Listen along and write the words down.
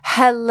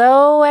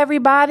Hello,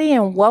 everybody,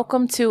 and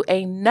welcome to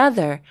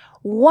another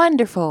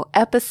wonderful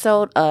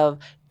episode of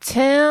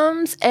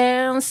Tim's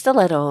and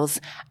Stilettos.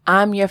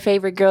 I'm your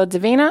favorite girl,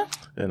 Davina.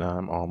 And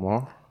I'm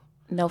Omar.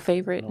 No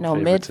favorite, no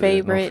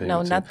mid-favorite,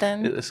 no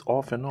nothing? It's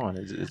off and on.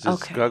 It just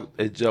Okay.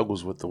 it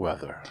juggles with the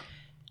weather.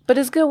 But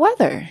it's good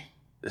weather.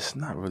 It's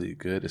not really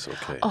good. It's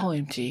okay.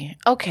 OMG.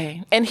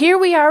 Okay. And here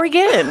we are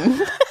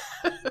again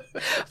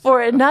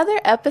for another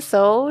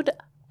episode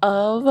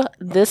of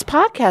this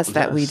podcast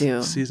that we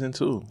do. Season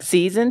 2.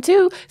 Season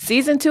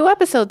 2,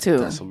 episode 2.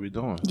 That's what we're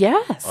doing.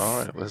 Yes. All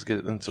right, let's get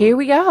into it. Here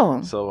we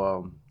go.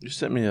 So, you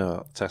sent me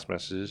a text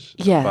message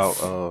Yes.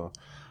 about,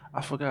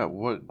 I forgot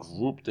what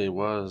group they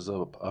was,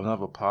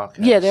 another podcast.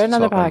 Yeah, they're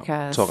another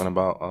podcast. Talking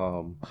about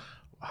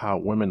how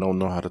women don't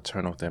know how to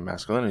turn off their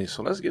masculinity.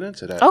 So let's get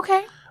into that.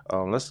 Okay.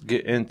 Let's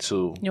get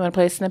into... You want to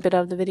play a snippet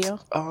of the video?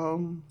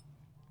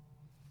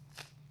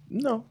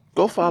 No.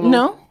 Go follow.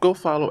 No? Go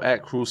follow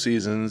at Crew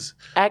Seasons.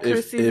 At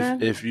Crew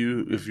Seasons? If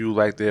you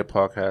like their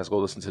podcast, go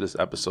listen to this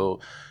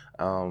episode.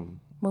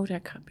 Move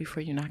that cup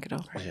before you knock it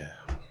over. Yeah.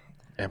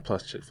 And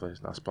plus, Chick-fil-A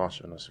is not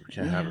sponsoring us. We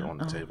can't have it on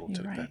the table.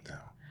 Take that down.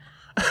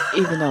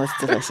 Even though it's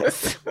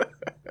delicious.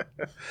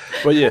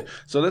 But yeah,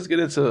 so let's get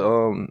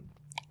into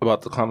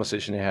about the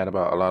conversation they had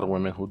about a lot of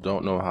women who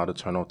don't know how to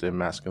turn off their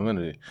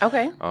masculinity.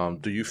 Okay.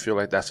 Do you feel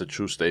like that's a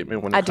true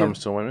statement when it comes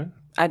to women?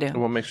 I do.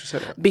 And what makes you say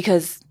that?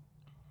 Because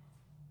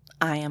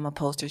I am a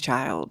poster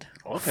child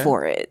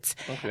for it.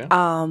 Okay.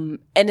 And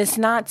it's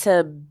not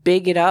to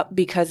big it up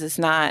because it's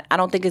not, I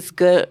don't think it's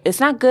good.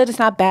 It's not good. It's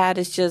not bad.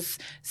 It's just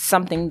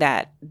something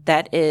that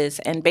is.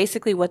 And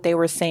basically what they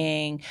were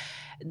saying,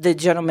 the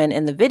gentleman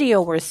in the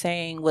video were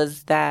saying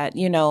was that,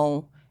 you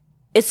know,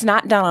 it's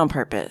not done on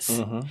purpose.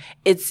 Mm-hmm.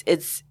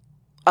 It's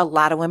a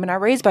lot of women are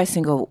raised by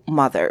single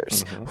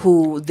mothers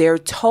who they're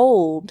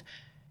told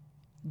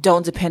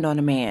don't depend on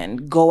a man.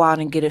 Go out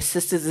and get it.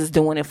 Sisters is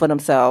doing it for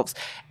themselves.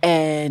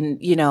 And,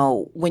 you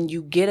know, when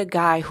you get a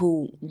guy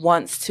who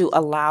wants to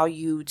allow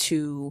you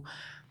to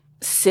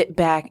sit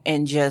back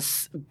and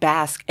just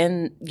bask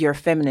in your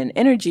feminine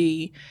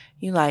energy,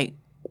 you're like,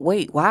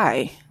 wait,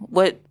 why?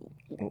 What?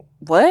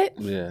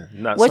 Yeah.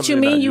 What you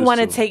mean you want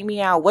to take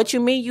me out? What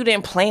you mean you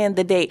didn't plan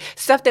the date?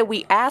 Stuff that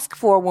we ask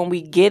for when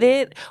we get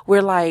it,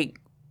 we're like,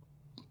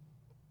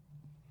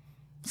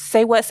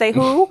 say what, say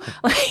who?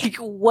 Like,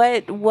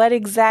 what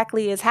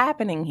exactly is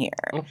happening here?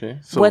 Okay.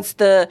 So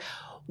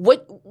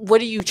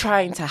what are you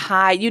trying to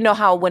hide? You know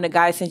how when a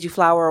guy sends you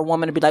flower, a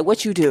woman to be like,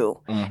 what you do?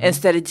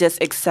 Instead of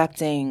just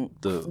accepting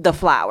the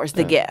flowers,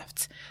 the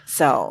gift.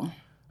 So...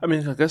 I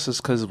mean, I guess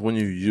it's because when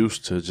you're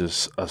used to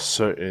just a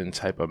certain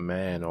type of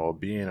man or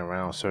being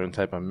around a certain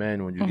type of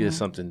men, when you get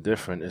something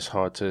different, it's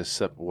hard to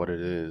accept what it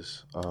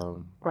is.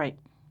 Right.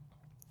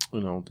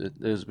 You know,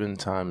 there's been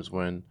times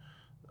when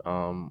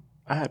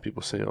I had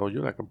people say, "Oh,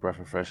 you're like a breath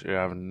of fresh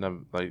air. I've never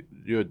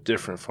you're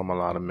different from a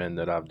lot of men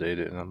that I've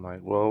dated." And I'm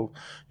like, "Well,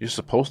 you're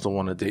supposed to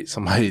want to date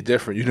somebody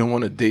different. You don't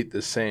want to date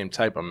the same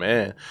type of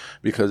man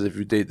because if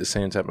you date the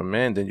same type of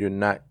man, then you're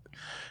not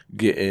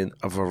getting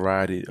a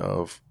variety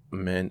of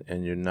men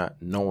and you're not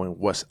knowing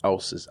what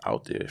else is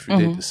out there if you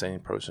date the same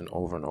person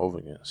over and over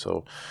again."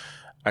 So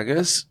I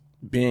guess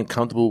being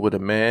comfortable with a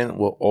man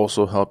will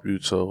also help you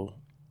to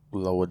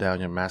lower down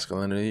your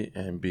masculinity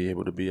and be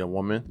able to be a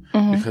woman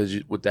because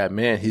with that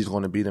man, he's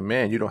going to be the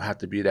man. You don't have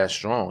to be that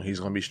strong. He's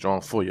going to be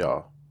strong for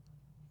y'all,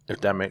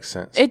 if that makes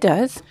sense. It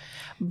does.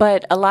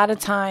 But a lot of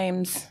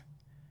times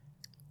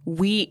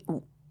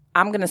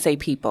I'm going to say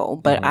people,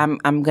 but I'm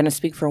going to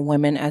speak for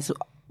women as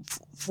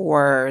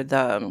for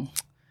the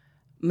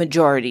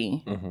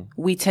majority,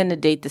 we tend to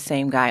date the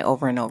same guy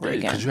over and over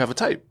again. Because you have a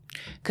type.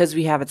 Because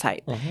we have a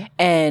type.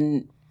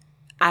 And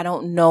I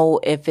don't know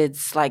if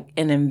it's like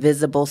an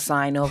invisible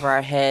sign over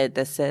our head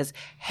that says,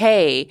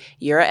 hey,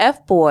 you're a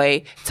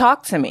F-boy,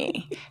 talk to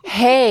me.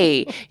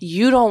 Hey,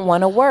 you don't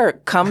want to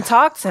work, come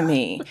talk to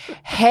me.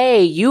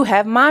 Hey, you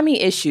have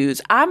mommy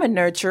issues, I'm a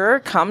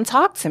nurturer, come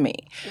talk to me.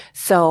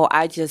 So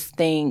I just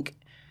think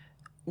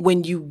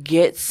when you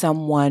get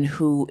someone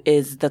who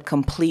is the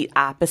complete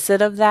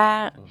opposite of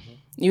that,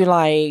 you're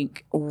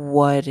like,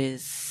 what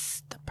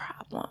is the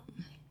problem?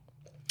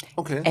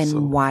 Okay.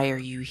 And why are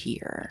you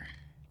here?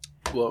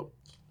 Well,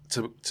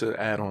 to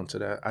add on to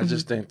that, I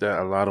just think that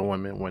a lot of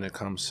women, when it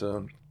comes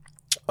to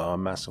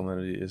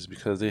masculinity, is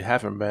because they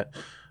haven't met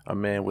a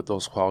man with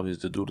those qualities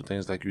to do the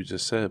things like you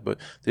just said, but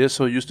they're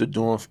so used to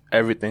doing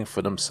everything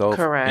for themselves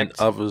and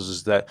others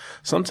is that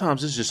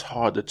sometimes it's just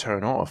hard to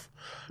turn off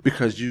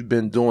because you've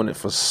been doing it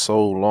for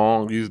so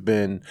long. You've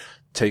been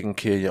taking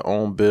care of your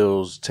own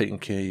bills, taking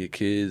care of your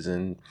kids,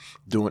 and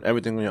doing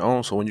everything on your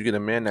own. So when you get a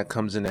man that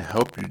comes in to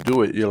help you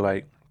do it, you're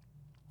like,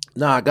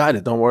 nah, I got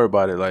it. Don't worry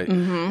about it. Like,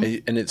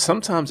 and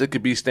sometimes it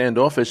could be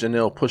standoffish, and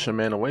they'll push a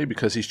man away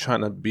because he's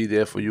trying to be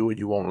there for you, and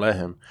you won't let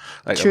him.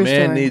 Like True a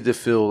man story. needs to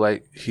feel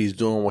like he's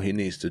doing what he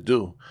needs to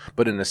do,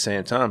 but in the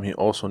same time, he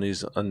also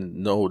needs to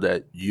know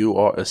that you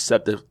are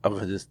accepting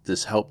of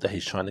this help that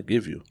he's trying to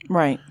give you.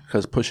 Right.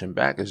 Because pushing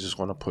back is just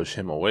going to push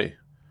him away.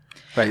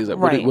 Like he's like,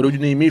 what do you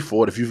need me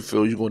for if you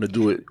feel you're going to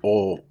do it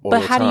all but the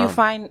how time? do you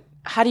find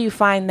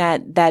find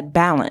that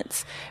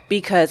balance?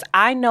 Because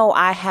I know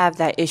I have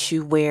that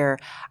issue where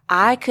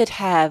I could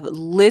have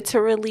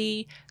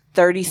literally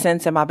 30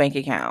 cents in my bank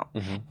account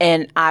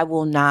and I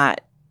will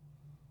not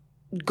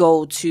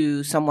go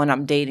to someone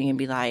I'm dating and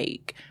be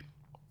like,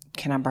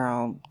 can I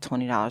borrow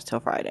 $20 till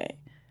Friday?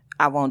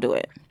 I won't do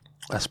it.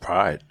 That's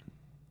pride.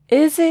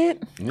 Is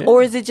it? Yeah.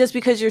 Or is it just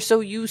because you're so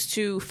used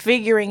to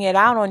figuring it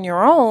out on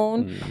your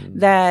own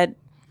that...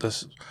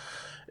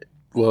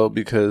 Well,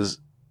 because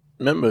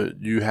remember,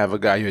 you have a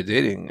guy you're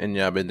dating and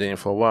y'all been dating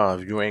for a while.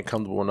 If you ain't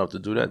comfortable enough to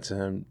do that to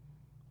him,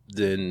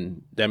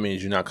 then that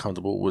means you're not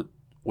comfortable with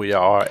where you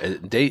are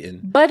at dating.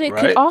 But it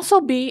could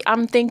also be,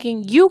 I'm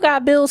thinking, you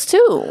got bills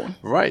too.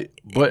 Right.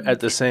 But at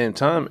the same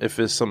time, if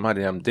it's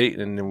somebody I'm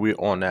dating and we're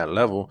on that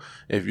level,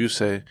 if you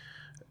say,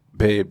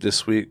 babe,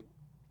 this week,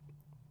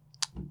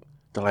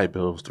 the light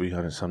bill was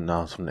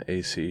 $300-something from the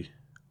AC.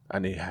 I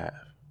need half.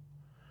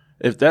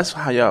 If that's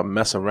how y'all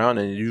mess around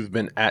and you've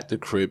been at the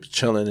crib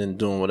chilling and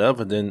doing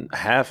whatever, then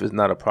half is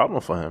not a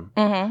problem for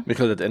him.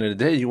 Because at the end of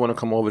the day, you want to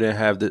come over there and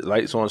have the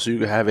lights on so you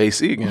can have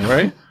AC again,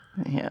 right?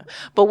 Yeah.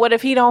 But what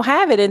if he don't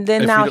have it and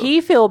then now he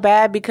feel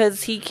bad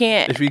because he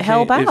can't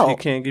help out? If he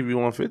can't give you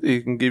 $150,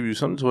 he can give you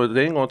something towards it.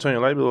 They ain't going to turn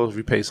your light bill off if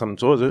you pay something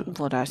towards it.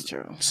 Well, that's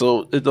true.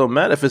 So it don't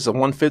matter if it's a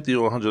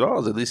 $150 or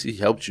 $100. At least he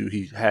helped you.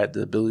 He had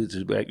the ability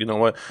to be like, you know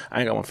what?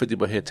 I ain't got $150,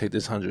 but here, take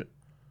this $100.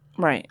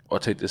 Right. Or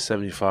take this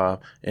 $75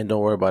 and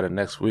don't worry about it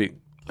next week.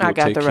 I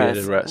got the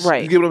rest.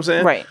 Right. You get what I'm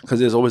saying? Right. Because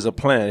there's always a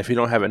plan. If he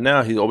don't have it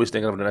now, he's always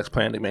thinking of the next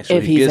plan to make sure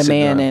if he gets it done. If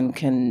he's a man and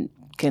can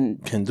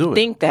do it.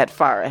 Think that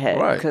far ahead.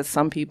 Right. Because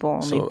some people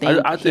only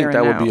think I think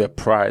that would be a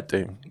pride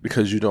thing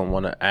because you don't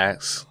want to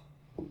ask.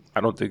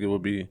 I don't think it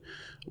would be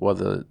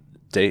whether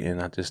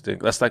dating. I just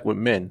think that's like with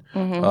men.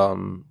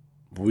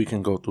 We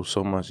can go through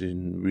so much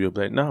and we'll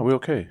be like, no, we're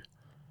okay.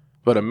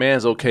 But a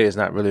man's okay is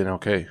not really an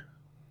okay.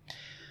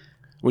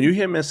 When you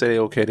hear men say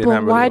they're okay, they're not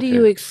really okay. But why do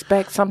you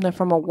expect something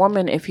from a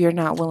woman if you're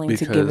not willing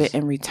to give it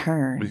in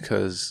return?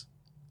 Because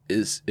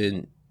it's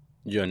in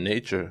your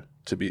nature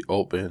to be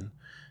open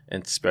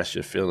and express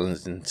your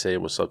feelings and say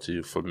what's up to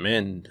you. For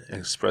men,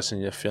 expressing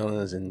your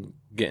feelings and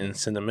getting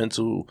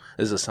sentimental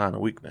is a sign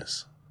of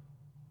weakness.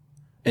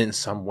 In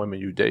some women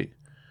you date,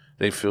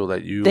 they feel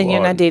that you're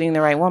not dating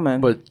the right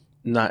woman. But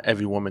not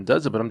every woman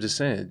does it. But I'm just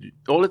saying,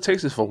 all it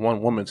takes is for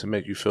one woman to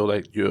make you feel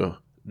like you're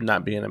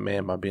not being a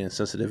man by being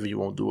sensitive, and you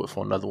won't do it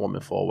for another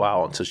woman for a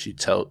while until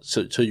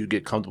you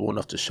get comfortable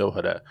enough to show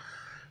her that.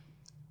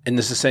 And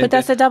it's the same. But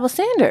that's a double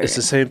standard. It's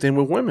the same thing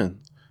with women.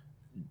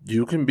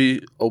 You can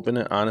be open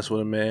and honest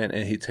with a man,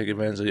 and he take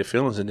advantage of your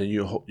feelings, and then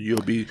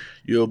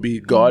you'll be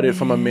guarded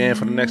from a man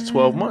for the next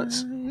 12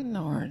 months.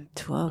 Or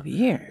 12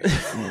 years.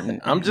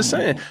 I'm just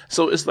saying.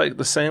 So it's like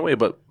the same way,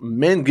 but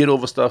men get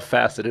over stuff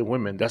faster than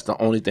women. That's the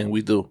only thing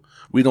we do.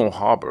 We don't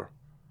harbor.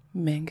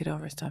 Men get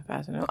over stuff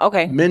faster than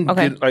okay. Men are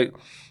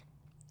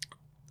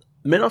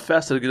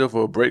faster to get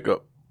over a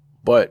breakup,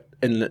 but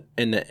in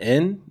the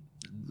end,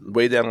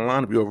 way down the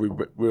line,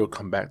 we'll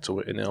come back to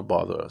it and it'll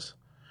bother us.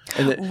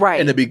 Right.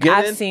 In the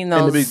beginning, I've seen those.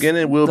 In the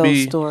beginning, we'll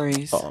be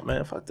stories. Oh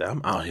man, fuck that! I'm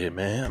out here,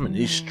 man. I'm in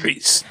these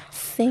streets.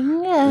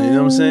 Single. You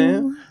know what I'm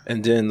saying?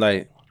 And then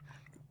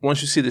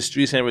once you see the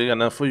streets ain't really got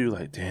nothing for you,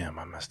 like damn,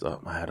 I messed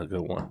up. I had a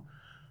good one.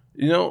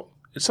 You know,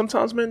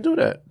 sometimes men do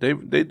that. They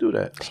do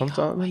that.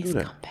 Sometimes they do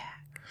that. Come back.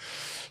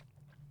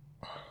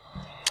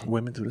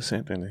 Women do the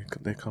same thing.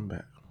 They come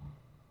back.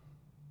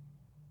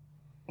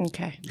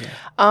 Okay. Yeah.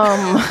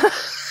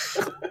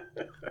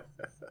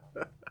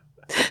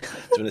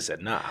 When it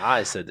said, nah,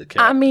 I said the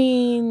cat. I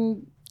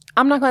mean,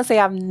 I'm not going to say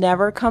I've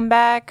never come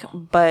back,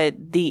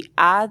 but the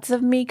odds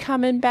of me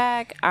coming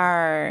back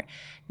are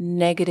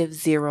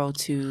 -0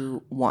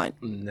 to 1.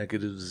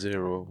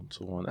 -0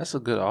 to 1. That's a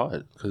good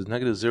odd because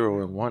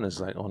 -0 and 1 is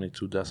like only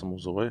 2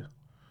 decimals away.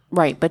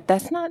 Right, but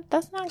that's not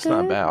good. It's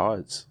not bad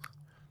odds.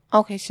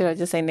 Okay, should I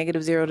just say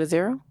 -0 to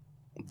 0?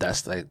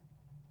 That's like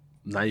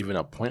not even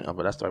a point of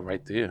it. That's like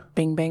right there.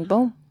 Bing, bang,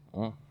 boom.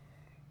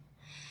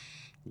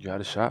 You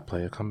got a shot,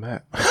 player. Come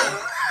back.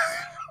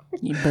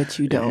 But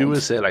you don't. If you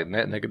would say like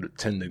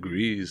 -10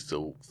 degrees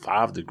to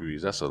 5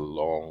 degrees, that's a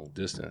long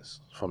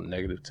distance from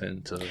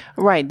 -10 to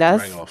right.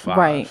 That's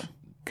right.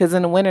 Because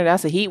in the winter,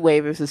 that's a heat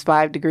wave. If it's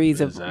 5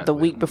 degrees, exactly. The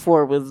week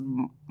before it was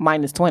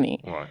 -20.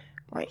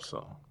 Right.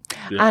 So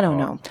I don't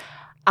know.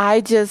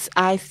 I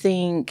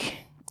think.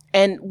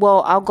 And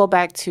well, I'll go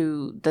back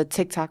to the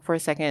TikTok for a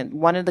second.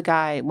 One of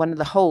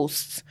the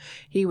hosts,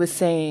 he was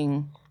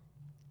saying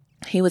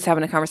he was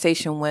having a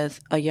conversation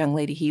with a young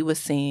lady he was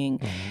seeing,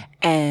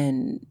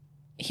 and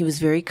he was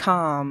very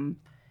calm,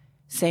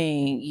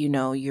 saying, you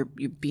know, you're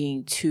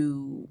being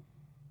too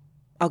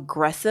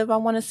aggressive, I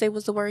want to say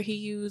was the word he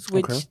used,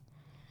 which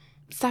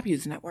stop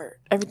using that word.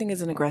 Everything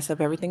isn't aggressive.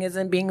 Everything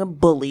isn't being a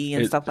bully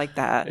and stuff like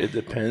that. It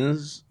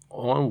depends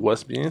on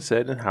what's being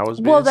said and how it's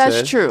being said. Well,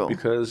 that's true.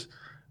 Because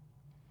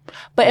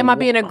but am I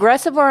being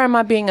aggressive or am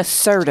I being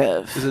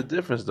assertive? There's a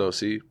difference, though.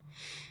 See,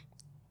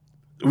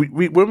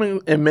 we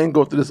women and men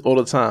go through this all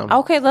the time.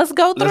 Okay, let's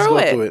go through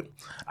it.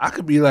 I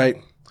could be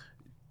like,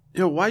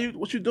 yo,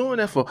 what you doing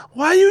that for?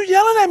 Why are you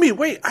yelling at me?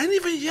 Wait, I didn't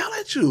even yell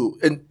at you.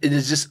 And it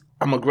is just,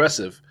 I'm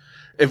aggressive.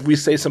 If we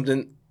say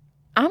something.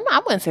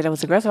 I wouldn't say that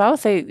was aggressive. I would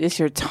say it's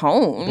your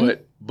tone.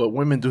 But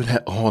women do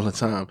that all the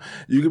time.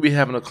 You could be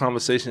having a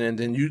conversation and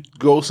then you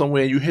go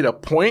somewhere and you hit a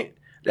point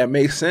that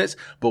makes sense,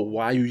 but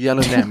why are you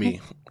yelling at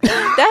me?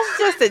 That's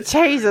just to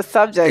change the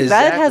subject.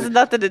 That has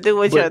nothing to do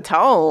with your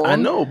tone. I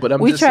know, but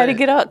we try to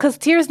get up because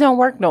tears don't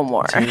work no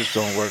more. Tears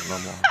don't work no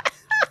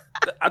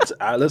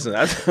more. Listen,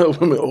 I tell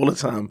women all the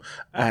time,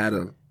 I had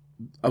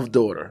a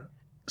daughter.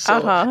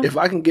 So if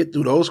I can get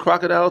through those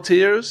crocodile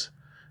tears,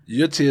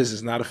 your tears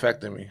is not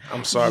affecting me.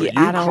 I'm sorry.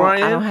 Yeah, I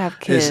don't have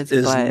kids.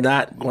 Is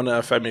not going to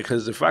affect me.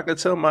 Because if I could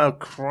tell my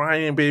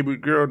crying baby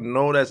girl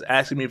no that's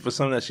asking me for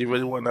something that she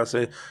really wants, I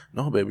say,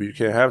 no, baby, you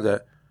can't have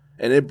that.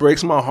 And it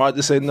breaks my heart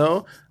to say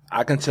no.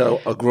 I can tell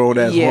a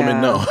grown-ass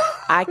woman no.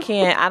 I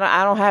can't.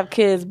 I don't have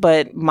kids,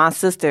 but my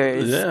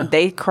sisters,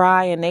 they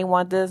cry and they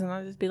want this. And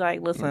I just be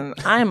like, listen,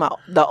 I'm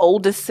the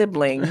oldest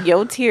sibling.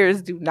 Your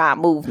tears do not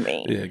move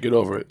me. Yeah, get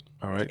over it.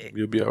 All right,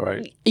 you'll be all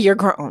right. You're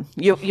grown.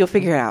 You'll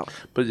figure it out.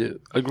 But yeah,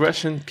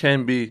 aggression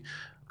can be.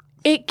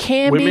 It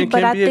can be,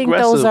 but I think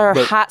those are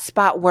hot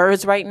spot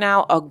words right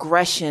now.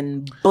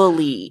 Aggression,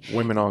 bully.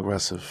 Women are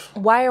aggressive.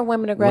 Why are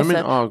women aggressive?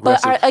 Women are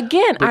aggressive.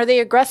 But are they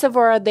aggressive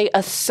or are they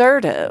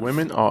assertive?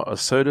 Women are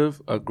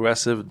assertive,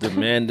 aggressive,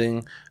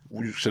 demanding.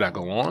 Should I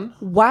go on?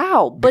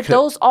 Wow, but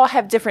those all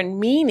have different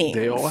meanings.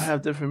 They all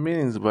have different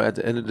meanings, but at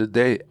the end of the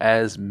day,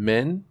 as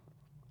men,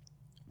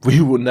 we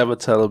will never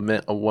tell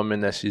a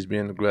woman that she's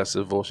being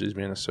aggressive or she's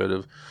being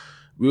assertive.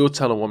 We will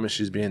tell a woman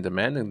she's being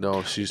demanding,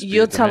 though.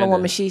 You'll tell a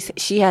woman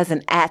she has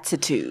an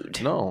attitude.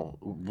 No.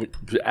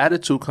 The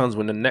attitude comes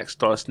when the neck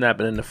starts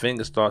snapping and the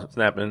fingers start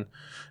snapping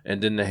and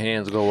then the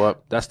hands go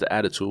up. That's the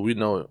attitude. We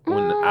know it.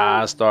 When the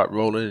eyes start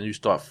rolling and you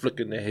start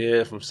flicking the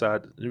hair from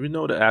side. We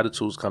know the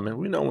attitude's coming.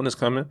 We know when it's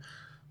coming.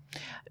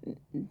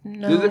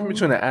 No. There's a difference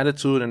between an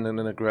attitude and then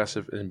an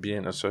aggressive and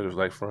being assertive.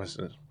 Like, for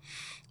instance,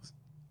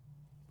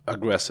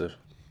 aggressive.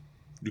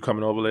 You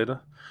coming over later?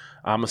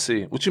 I'm going to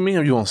see. What you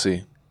mean you won't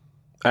see?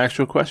 I asked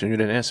you a question. You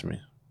didn't answer me.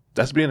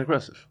 That's being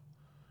aggressive.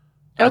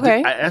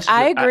 Okay.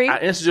 I agree. I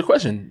answered your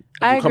question.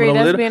 I agree.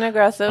 That's later? Being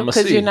aggressive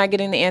because you're not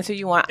getting the answer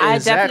you want. Exactly. I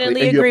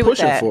definitely and agree you're with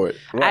that. For it.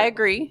 Right. I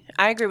agree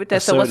with that.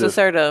 Assertive. So what's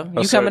assertive?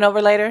 You coming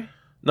over later?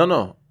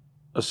 No.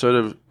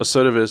 Assertive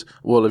is,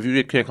 well, if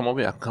you can't come over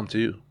here, I can come to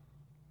you.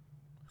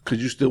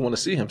 Because you still want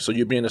to see him. So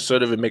you're being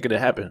assertive and making it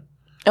happen.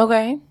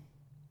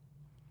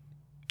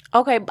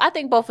 Okay, I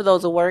think both of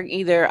those will work.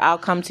 Either I'll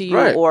come to you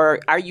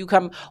or are you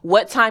come?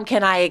 What time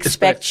can I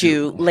expect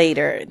you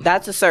later?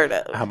 That's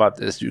assertive. How about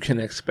this? You can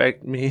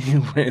expect me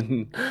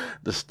when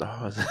the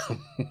stars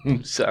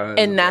shine.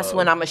 And that's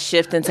when I'm going to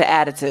shift into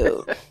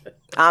attitude.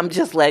 I'm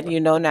just letting you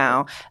know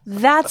now.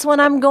 That's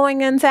when I'm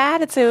going into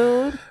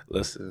attitude.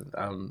 Listen,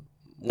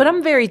 but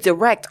I'm very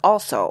direct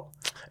also.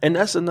 And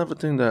that's another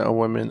thing that a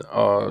women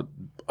are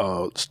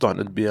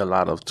starting to be a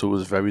lot of too,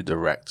 is very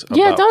direct.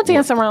 Yeah, don't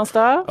dance around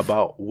stuff.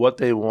 About what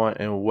they want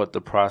and what the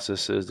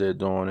process is they're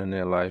doing in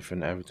their life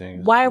and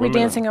everything. Why are we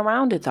dancing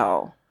around it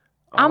though?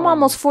 I'm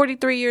almost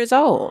 43 years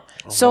old.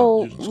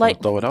 So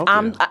like throw it out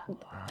I'm there.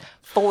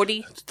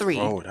 43.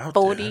 Throw it out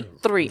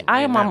 43. There.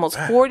 I am almost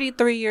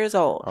 43 years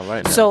old. All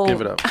right, now, so give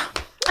it up.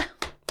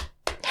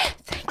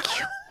 Thank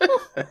you.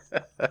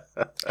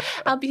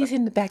 I'll be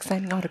in the back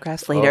signing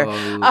autographs later.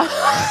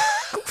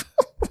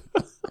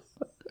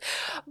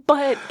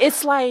 But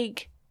it's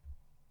like,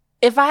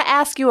 if I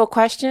ask you a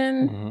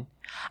question,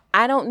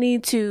 I don't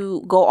need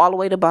to go all the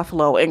way to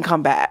Buffalo and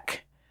come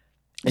back.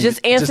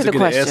 Just answer the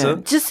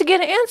question. Just to get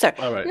an answer.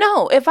 All right.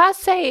 No, if I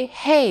say,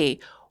 hey,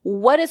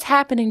 what is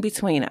happening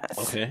between us?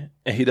 Okay.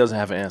 And he doesn't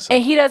have an answer.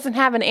 And he doesn't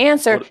have an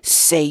answer.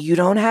 Say you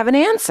don't have an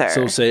answer.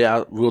 So say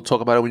we'll talk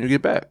about it when you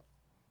get back.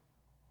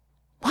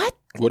 What?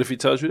 What if he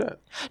tells you that?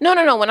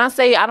 No. When I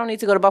say I don't need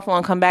to go to Buffalo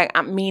and come back,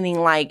 I'm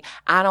meaning like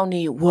I don't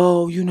need,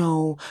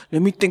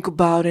 let me think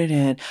about it.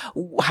 And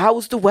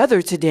how's the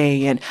weather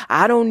today? And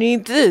I don't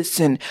need this.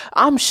 And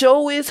I'm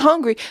sure is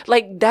hungry.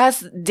 Like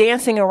that's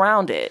dancing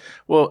around it.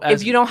 Well,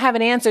 if you don't have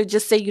an answer,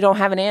 just say you don't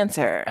have an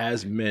answer.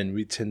 As men,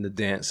 we tend to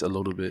dance a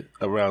little bit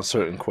around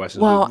certain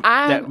questions. Well,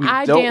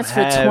 I danced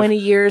for 20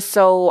 years,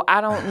 so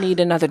I don't need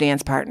another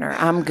dance partner.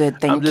 I'm good,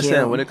 thank you. I'm just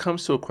saying, when it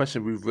comes to a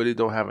question we really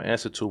don't have an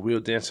answer to, we'll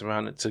dance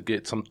around it to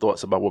get some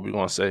thoughts about what we're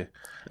going to say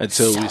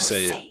until we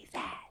say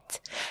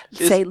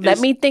it. Let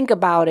me think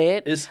about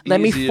it. Let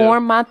me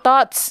form my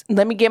thoughts.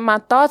 Let me get my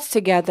thoughts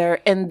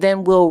together, and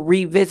then we'll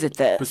revisit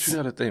this. But you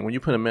got to think, when you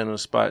put a man on the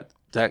spot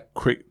that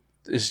quick,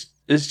 it's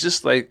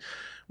just like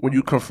when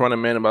you confront a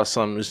man about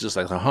something, it's just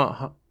like,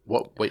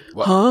 what? Wait,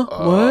 what?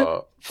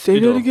 What? Say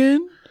that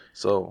again?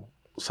 So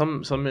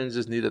some men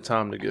just need a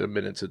time to get a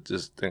minute to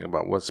just think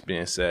about what's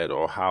being said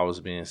or how it's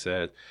being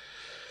said.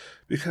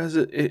 Because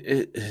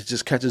it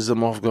just catches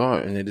them off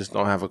guard and they just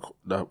don't have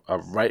a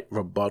right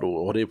rebuttal,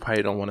 or they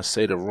probably don't want to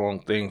say the wrong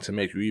thing to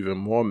make you even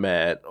more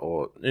mad,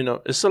 or,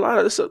 it's a lot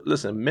of,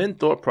 listen, men's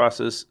thought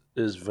process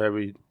is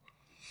very,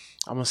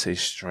 I'm going to say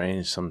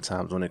strange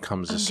sometimes when it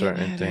comes to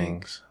certain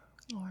things.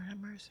 Lord have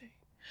mercy.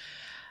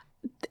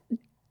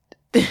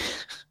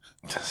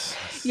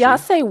 Y'all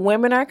say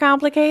women are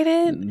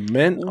complicated?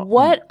 Men,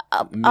 what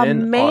a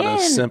man are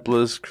the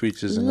simplest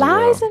creatures in the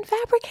world. Lies and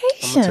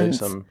fabrications. I'm gonna tell you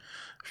something.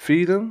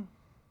 Feed them.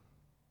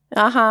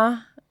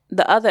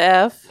 The other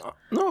F.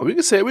 No, we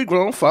can say we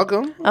grown. Fuck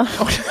them.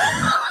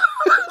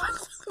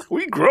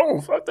 We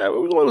grown. Fuck that. We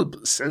want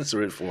to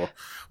censor it for.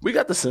 We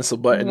got the censor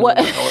button on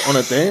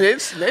the thing.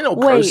 They know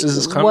curses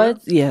is coming.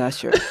 What? Yeah, that's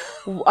true.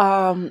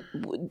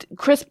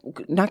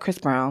 Not Chris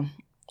Brown.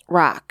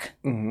 Rock.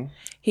 Mm-hmm.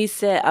 He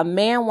said a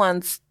man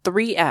wants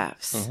 3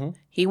 Fs. Mm-hmm.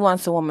 He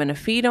wants a woman to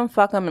feed him,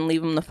 fuck him, and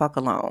leave him the fuck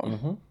alone.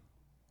 Mm-hmm.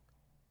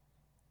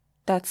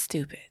 That's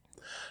stupid.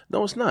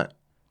 No, it's not.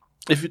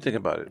 If you think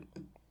about it.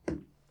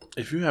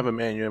 If you have a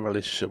man, you're in a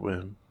relationship with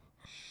him,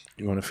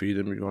 you're going to feed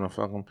him, you're going to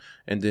fuck him,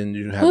 and then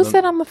you have... Who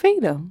said I'm going to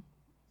feed him?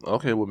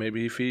 Okay, well,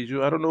 maybe he feeds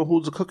you. I don't know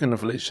who's the cook in the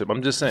relationship.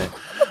 I'm just saying.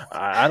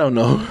 I don't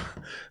know.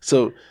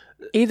 So...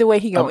 Either way,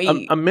 he going to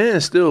eat. A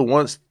man still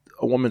wants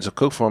a woman to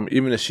cook for him,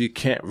 even if she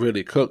can't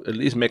really cook. At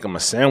least make him a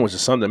sandwich or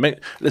something.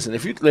 Listen,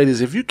 if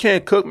you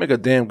can't cook, make a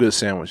damn good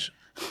sandwich.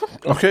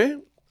 Okay?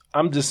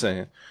 I'm just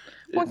saying.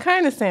 What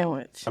kind of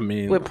sandwich? I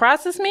mean... With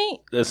processed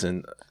meat?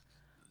 Listen...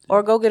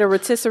 Or go get a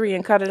rotisserie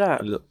and cut it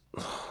up.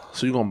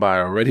 So you're going to buy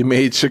a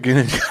ready-made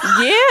chicken?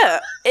 Yeah.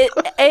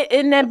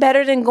 Isn't that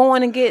better than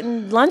going and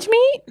getting lunch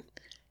meat?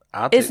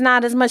 It's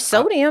not as much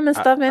sodium and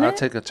stuff in it. I'll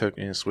take a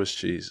turkey and Swiss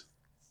cheese.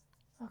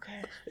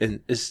 Okay. And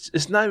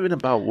it's not even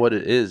about what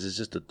it is. It's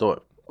just the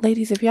thought.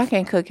 Ladies, if y'all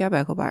can't cook, y'all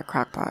better go buy a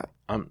crock pot.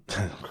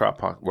 Crock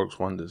pot works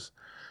wonders.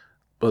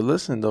 But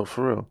listen, though,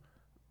 for real.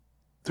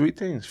 3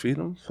 things. Feed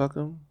them, fuck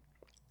them,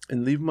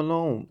 and leave them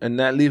alone. And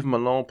that leave them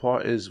alone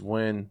part is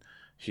when...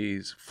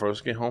 He's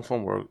first get home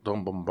from work.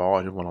 Don't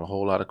bombard him with a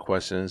whole lot of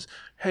questions.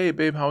 Hey,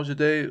 babe, how was your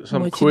day?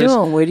 What you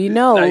doing? Where do you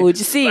know? What'd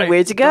you see?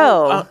 Where'd you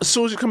go? As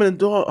soon as you come in the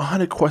door,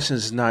 100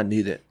 questions is not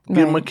needed.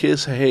 Give him a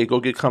kiss. Hey, go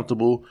get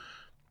comfortable.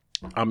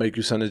 I'll make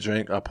you some a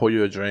drink. I'll pour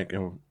you a drink,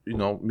 and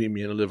meet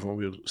me in the living room.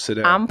 We'll sit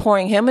down. I'm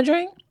pouring him a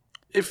drink.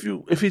 If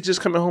he's just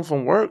coming home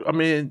from work, I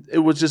mean, it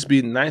would just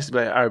be nice to be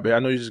like, all right, babe, I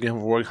know you just get home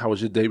from work. How was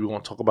your day? We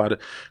want to talk about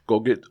it. Go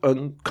get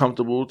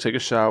uncomfortable, take a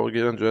shower,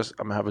 get undressed.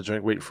 I'm going to have a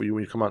drink wait for you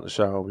when you come out the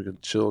shower. We can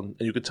chill, and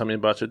you can tell me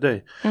about your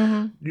day.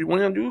 Mm-hmm.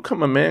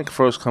 When a man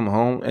first come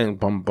home and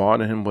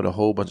bombarding him with a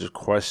whole bunch of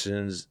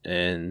questions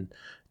and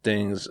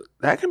things,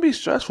 that can be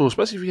stressful,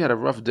 especially if he had a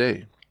rough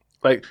day.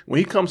 Like, when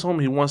he comes home,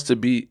 he wants to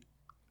be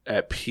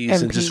at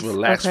peace and just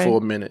relax for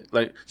a minute.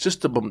 Like,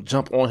 just to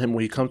jump on him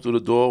when he comes through the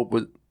door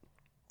with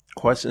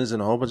questions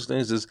and a whole bunch of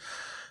things is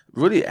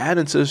really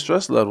adding to his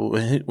stress level.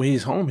 When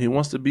he's home, he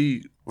wants to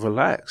be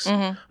relaxed.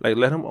 Mm-hmm. Like,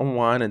 let him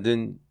unwind, and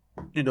then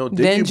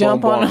then you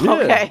jump on him.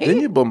 Yeah, then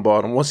you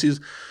bombard him. Once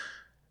he's,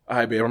 all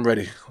right, babe, I'm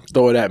ready.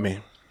 Throw it at me.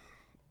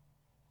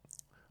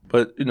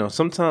 But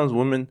sometimes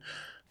women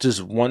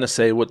just want to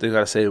say what they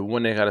gotta say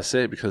when they gotta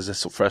say it because it's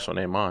so fresh on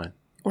their mind,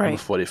 right?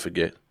 Before they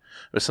forget.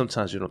 But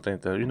sometimes you don't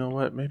think that. You know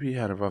what? Maybe he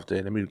had a rough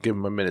day. Let me give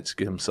him a minute to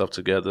get himself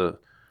together.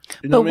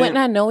 But wouldn't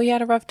I know he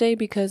had a rough day?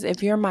 Because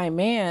if you're my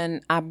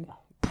man, I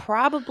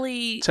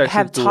probably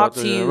have talked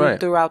to you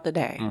throughout the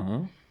day.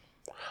 Mm-hmm.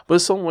 But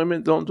some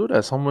women don't do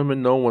that. Some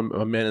women know when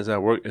a man is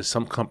at work. In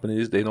some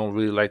companies, they don't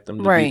really like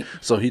them to be.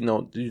 So you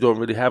don't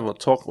really have a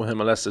talk with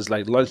him unless it's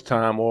like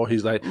lunchtime or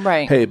he's like,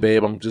 hey,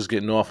 babe, I'm just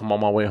getting off. I'm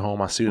on my way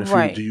home. I see you in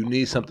a few. Do you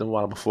need something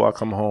before I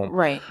come home?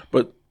 Right.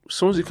 But as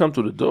soon as he comes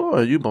through the door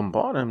and you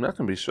bombard him, that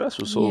can be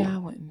stressful. So yeah, I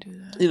wouldn't do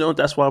that.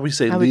 That's why we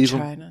say leave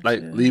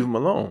him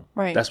alone.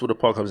 Right. That's where the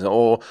part comes in.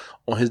 Or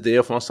on his day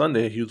off on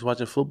Sunday, he was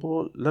watching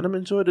football. Let him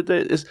enjoy the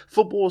day.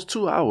 Football is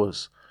 2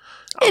 hours.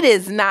 It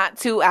is not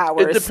 2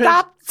 hours.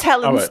 Stop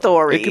telling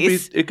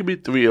stories. It could be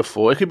 3 or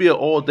 4. It could be an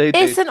all day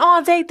thing. It's an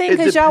all day thing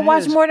because y'all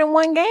watch more than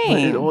one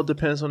game. It all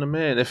depends on the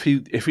man. If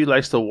he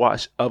likes to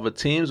watch other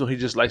teams or he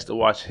just likes to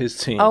watch his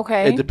team.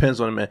 Okay. It depends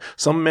on the man.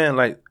 Some men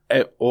like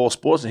all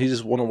sports and he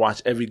just want to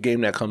watch every game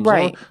that comes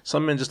on.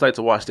 Some men just like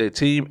to watch their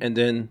team and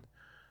then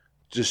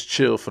just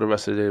chill for the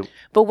rest of the day.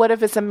 But what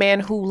if it's a man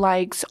who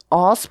likes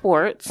all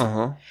sports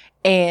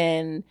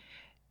and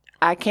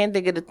I can't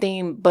think of the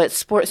theme, but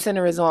Sports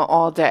Center is on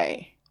all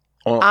day.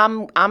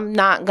 I'm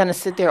not gonna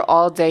sit there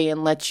all day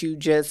and let you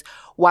just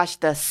watch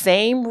the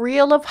same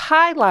reel of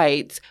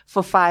highlights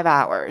for 5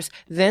 hours,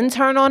 then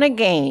turn on a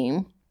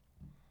game,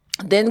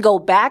 then go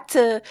back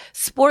to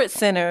Sports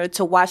Center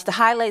to watch the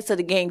highlights of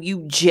the game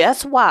you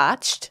just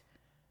watched.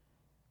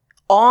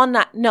 All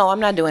night. No, I'm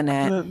not doing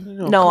that.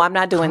 I'm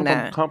not doing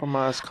that.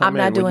 Compromise. I'm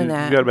not doing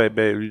that. You gotta be,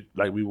 babe.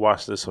 Like we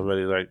watched this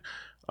already. Like,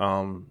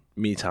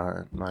 me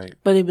time. Like,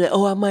 but they'd be like,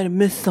 "Oh, I might have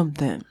missed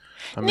something."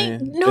 I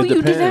mean, no,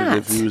 you did not.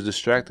 If you was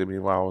distracted me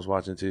while I was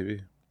watching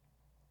TV.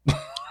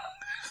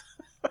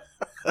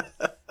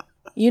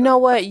 You know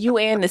what? You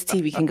and this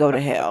TV can go to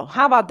hell.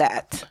 How about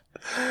that?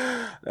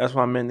 That's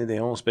why men need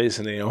their own space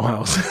in their own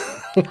house.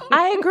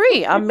 I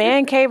agree. A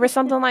man cave or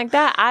something like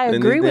that. I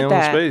agree with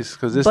that.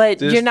 Space,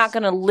 but you're not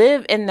going to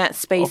live in that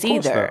space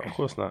either. Of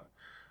course not.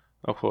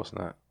 Of course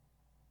not.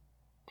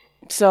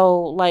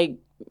 So, like,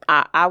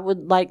 I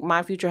would like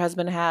my future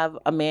husband to have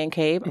a man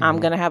cave. Mm-hmm. I'm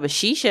going to have a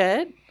she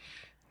shed.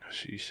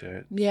 She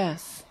said.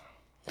 Yes.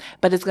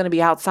 But it's going to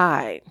be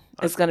outside.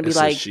 It's going to be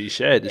like... she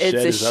shed. The shed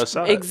is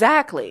outside.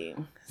 Exactly.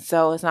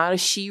 So it's not a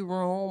she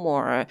room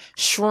or a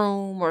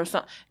shroom or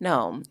something.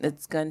 No,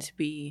 it's going to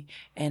be...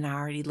 And I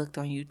already looked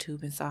on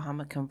YouTube and saw how I'm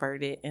going to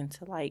convert it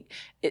into like...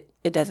 It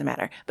doesn't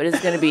matter. But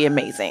it's going to be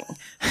amazing.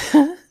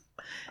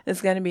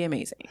 It's going to be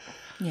amazing.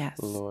 Yes.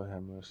 Lord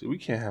have mercy. We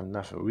can't have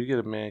nothing. We get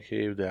a man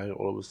cave that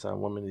all of a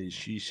sudden women need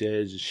she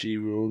sheds and she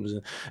rooms.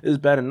 And it's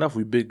bad enough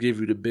we give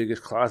you the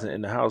biggest closet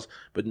in the house,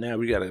 but now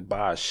we got to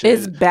buy a shed.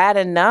 It's bad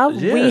enough.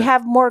 Yeah. We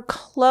have more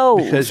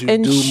clothes because you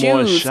and do shoes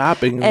more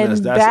shopping than and us.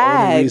 That's bags.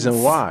 the only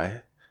reason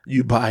why.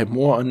 You buy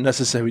more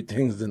unnecessary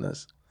things than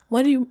us.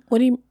 What do you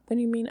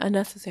mean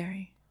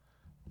unnecessary?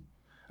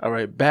 All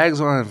right,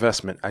 bags are an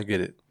investment. I get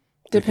it.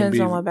 Depends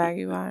on what bag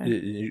you buy.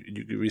 You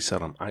can resell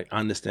them. I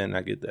understand.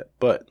 I get that.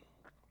 But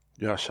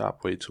y'all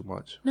shop way too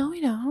much. No,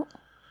 we don't.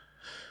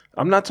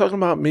 I'm not talking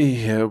about me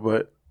here,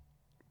 but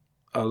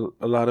a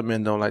lot of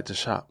men don't like to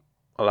shop.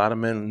 A lot of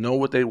men know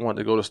what they want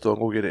to go to the store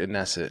and go get it, and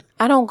that's it.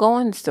 I don't go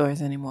in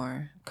stores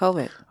anymore.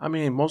 COVID. I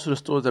mean, most of the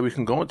stores that we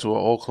can go into are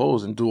all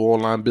closed and do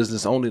online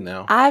business only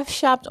now. I've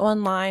shopped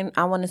online,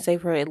 I want to say,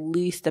 for at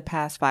least the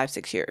past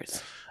 5-6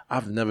 years.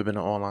 I've never been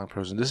an online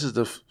person. This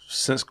is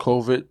since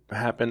COVID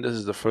happened, this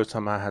is the first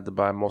time I had to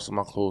buy most of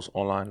my clothes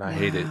online. I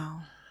hate it.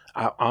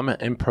 I'm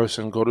an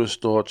in-person, go to the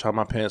store, try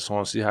my pants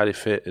on, see how they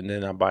fit, and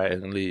then I buy it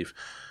and leave.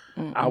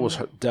 I was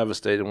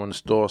devastated when the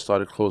store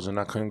started closing.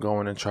 I couldn't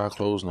go in and try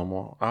clothes no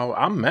more.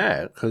 I'm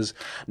mad because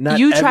not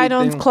you tried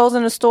on clothes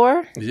in the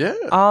store? Yeah.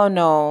 Oh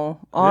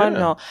no!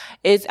 No!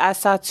 I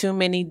saw too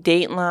many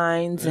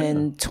Datelines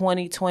and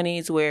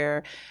 2020s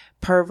where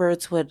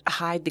perverts would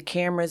hide the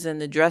cameras in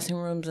the dressing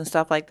rooms and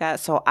stuff like that.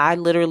 So I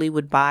literally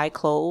would buy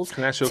clothes,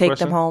 take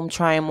them home,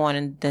 try them on,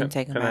 and then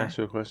take them back. Can I ask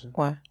you a question?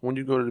 What? When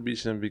you go to the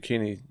beach in a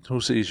bikini,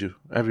 who sees you?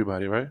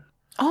 Everybody, right?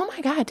 Oh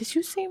my God! Did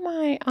you see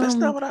my? That's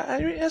not what I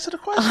didn't answer the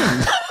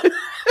question.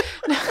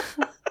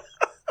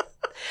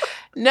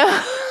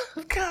 No.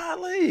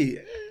 Golly.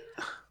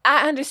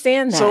 I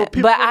understand that,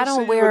 but I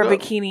don't wear a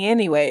bikini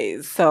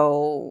anyways.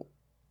 So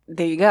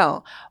there you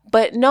go.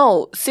 But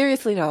no,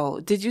 seriously though,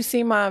 did you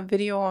see my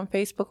video on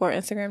Facebook or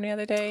Instagram the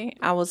other day?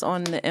 I was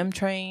on the M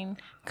train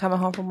coming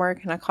home from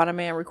work, and I caught a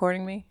man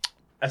recording me.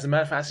 As a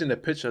matter of fact, I seen a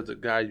picture of the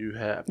guy you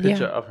had, a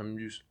picture of him.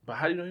 But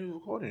how do you know he was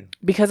recording?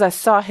 Because I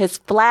saw his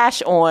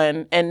flash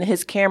on and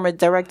his camera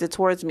directed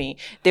towards me.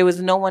 There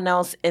was no one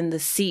else in the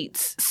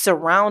seats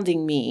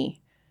surrounding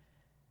me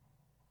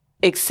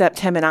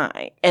except him and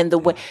I. And the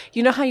way,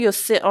 you know how you'll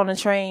sit on a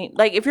train?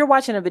 Like if you're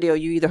watching a video,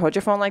 you either hold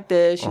your phone like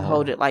this, you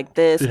hold it like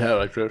this. Yeah,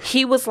 like this.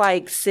 He was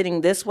like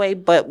sitting this way,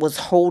 but was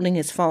holding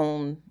his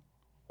phone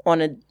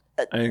on a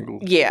angle.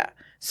 Yeah.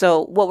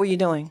 So what were you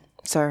doing,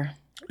 sir?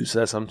 You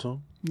said something to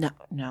him?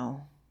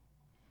 No.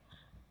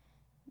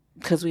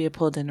 Because we had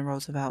pulled into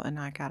Roosevelt and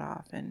I got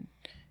off and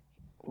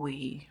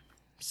we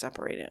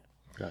separated.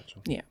 Gotcha.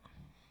 Yeah.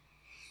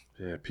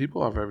 Yeah,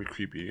 people are very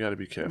creepy. You got to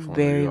be careful.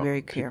 Very,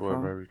 very careful. People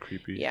are very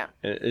creepy. Yeah.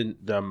 And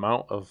the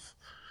amount of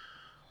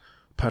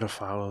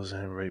pedophiles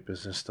and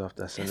rapists and stuff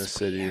that's in the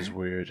city is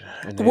weird.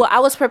 And well, I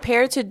was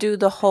prepared to do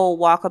the whole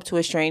walk up to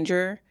a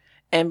stranger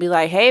and be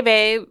like, hey,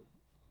 babe.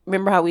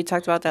 Remember how we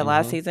talked about that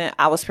last season?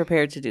 I was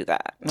prepared to do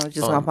that. I was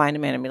just going to find a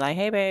man and be like,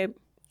 hey, babe.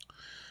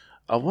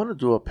 I want to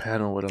do a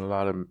panel with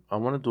I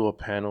want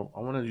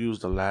to use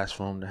the last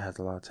room that has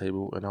a lot of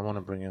table, and I want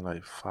to bring in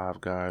like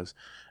 5 guys,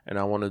 and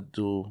I want to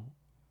do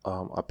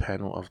a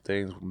panel of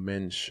things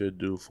men should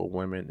do for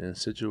women in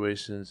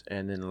situations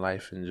and in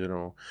life in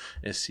general,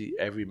 and see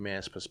every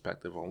man's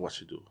perspective on what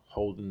you do.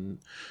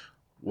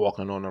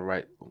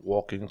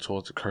 Walking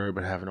towards the curb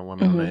and having a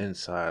woman on the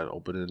inside,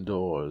 opening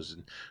doors,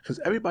 because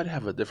everybody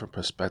have a different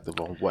perspective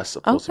on what's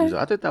supposed to be done.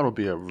 I think that would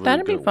be a really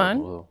That'd good be fun.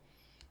 one.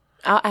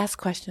 I'll ask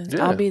questions.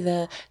 Yeah. I'll be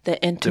the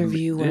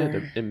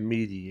interviewer. The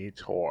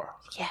mediator.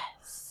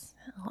 Yes.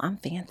 Oh, I'm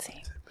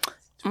fancy.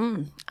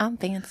 I'm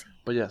fancy.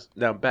 But yes,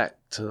 now back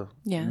to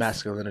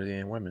masculinity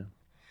in women.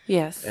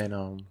 Yes.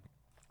 And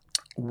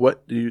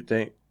what do you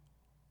think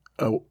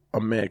a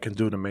man can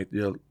do to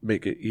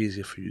make it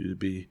easier for you to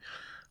be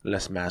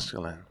less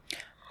masculine?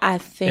 I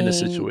think in a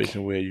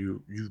situation where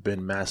you've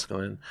been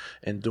masculine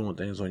and doing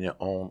things on your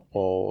own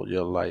all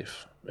your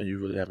life, and you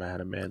really haven't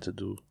had a man to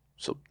do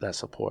that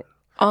support.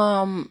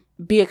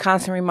 Be a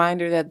constant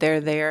reminder that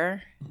they're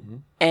there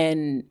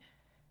and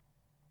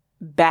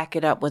back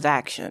it up with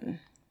action.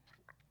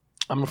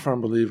 I'm a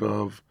firm believer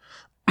of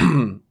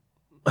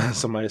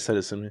somebody said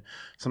it to me.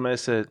 Somebody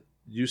said,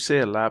 you say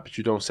a lot, but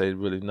you don't say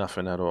really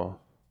nothing at all.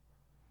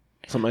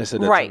 Somebody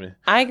said that to me.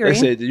 I agree. They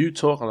said that you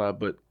talk a lot,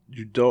 but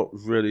you don't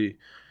really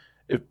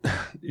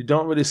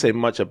say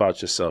much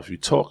about yourself. You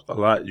talk a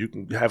lot. You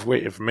can have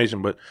great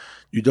information, but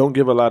you don't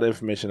give a lot of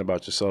information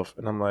about yourself.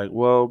 And I'm like,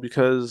 well,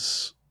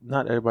 because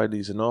not everybody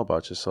needs to know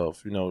about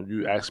yourself. You know,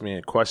 you ask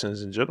me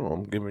questions in general.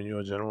 I'm giving you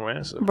a general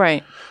answer.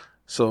 Right.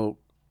 So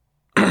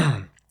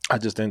I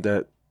just think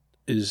that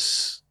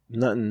is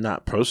nothing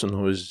not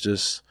personal. It's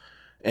just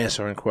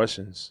answering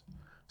questions.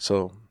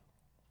 So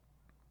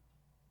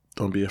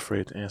Don't be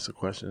afraid to answer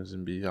questions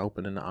and be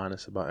open and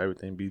honest about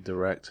everything. Be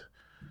direct.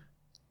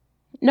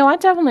 No, I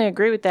definitely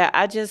agree with that.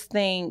 I just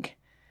think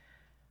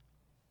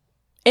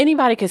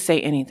anybody could say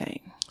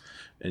anything.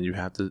 And you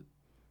have to.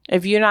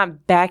 If you're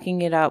not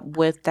backing it up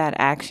with that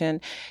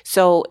action.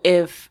 So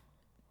if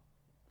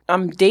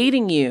I'm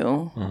dating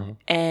you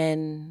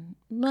and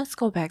let's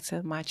go back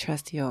to my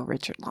trusty old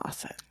Richard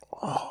Lawson.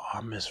 Oh,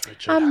 I miss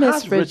Richard. I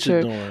miss How's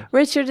Richard. doing?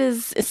 Richard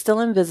is still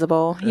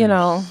invisible, you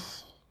know.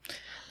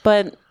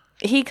 But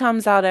he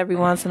comes out every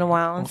once in a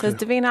while and says,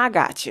 Davina, I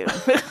got you.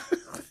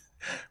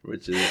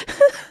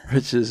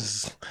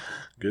 Richard's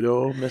good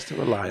old Mr.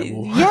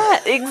 Reliable. Yeah,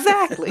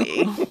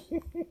 exactly.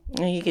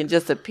 And he can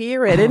just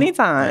appear at any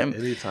time. At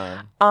any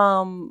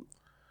time.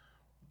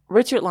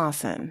 Richard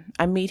Lawson,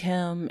 I meet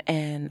him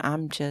and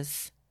I'm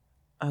just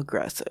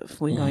aggressive.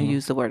 We're going to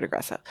use the word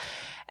aggressive.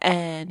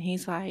 And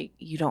he's like,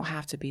 you don't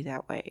have to be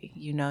that way.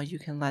 You know, you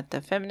can let the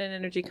feminine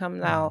energy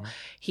come out.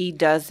 He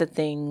does the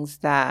things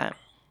that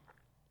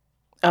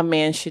a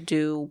man should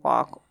do,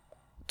 walk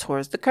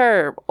towards the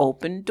curb,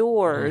 open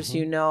doors,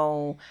 you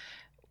know,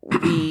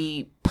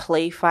 we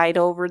play fight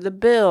over the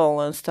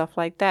bill and stuff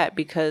like that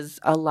because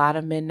a lot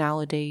of men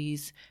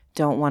nowadays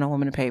don't want a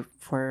woman to pay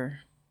for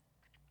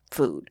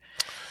food.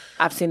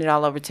 I've seen it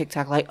all over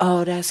TikTok, like,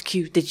 oh, that's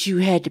cute that you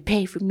had to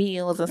pay for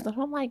meals and stuff.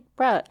 I'm like,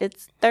 bruh,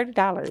 it's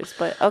 $30,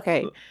 but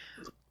okay.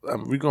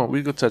 We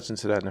go touch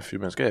into that in a few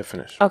minutes. Go ahead,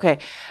 finish. Okay,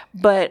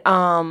 but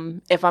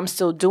if I'm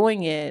still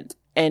doing it,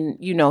 and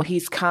you know,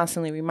 he's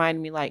constantly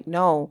reminding me, like,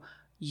 no,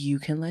 you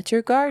can let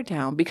your guard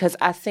down because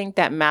I think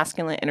that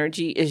masculine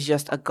energy is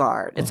just a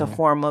guard. It's a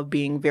form of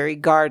being very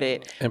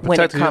guarded and when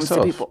it comes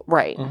yourself. to people,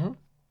 right?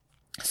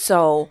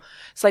 So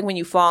it's like when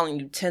you fall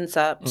and you tense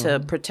up to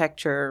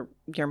protect your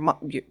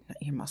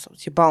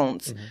muscles, your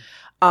bones.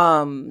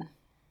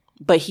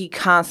 But he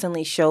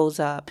constantly shows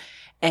up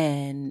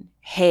and,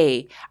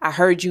 hey, I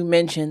heard you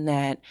mention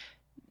that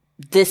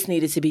this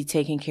needed to be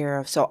taken care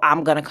of, so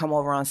I'm going to come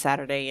over on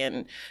Saturday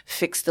and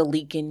fix the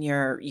leak in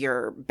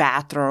your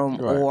bathroom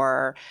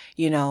or,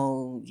 you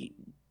know,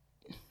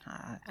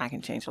 I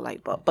can change the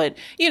light bulb, but,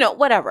 you know,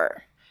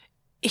 whatever.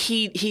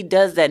 He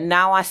does that.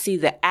 Now I see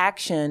the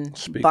action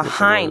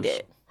behind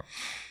it.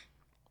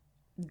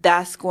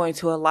 That's going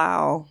to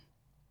allow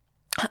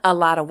a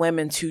lot of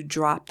women to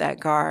drop that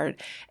guard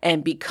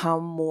and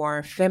become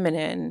more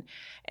feminine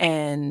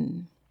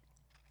and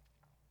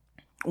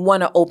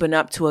want to open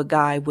up to a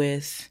guy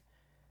with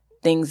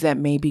things that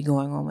may be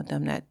going on with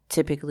them that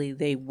typically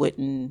they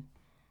wouldn't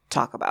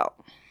talk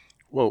about.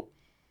 Well,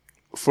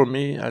 for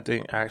me, I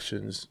think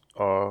actions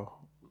are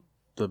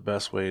the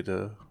best way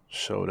to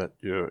show that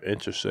you're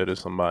interested in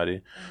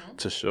somebody,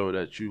 to show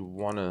that you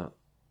want to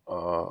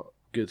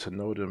get to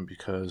know them,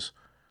 because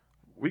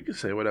we can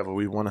say whatever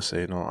we want to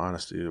say in all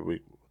honesty.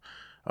 We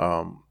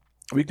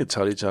can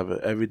tell each other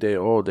every day,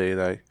 all day,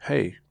 like,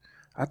 hey,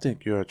 I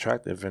think you're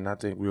attractive and I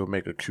think we'll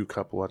make a cute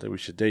couple. I think we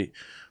should date.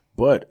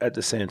 But at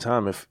the same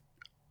time, if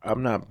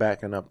I'm not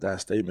backing up that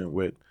statement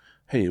with,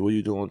 hey, what are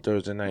you doing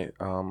Thursday night?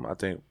 I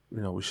think,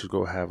 you know, we should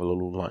go have a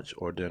little lunch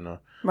or dinner.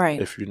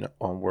 Right. If you're not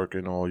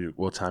working or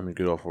what time you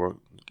get off work.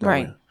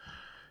 Right.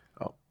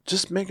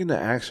 Just making the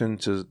action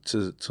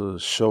to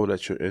show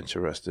that you're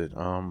interested.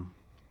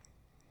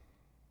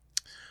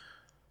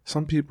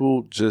 Some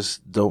people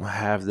just don't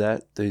have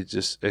that. They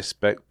just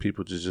expect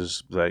people to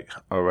just like,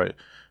 all right,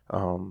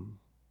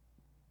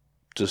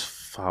 just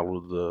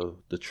follow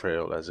the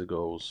trail as it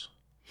goes.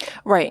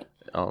 Right.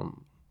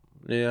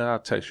 Yeah, I'll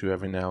text you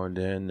every now and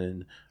then,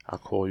 and I'll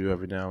call you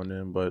every now and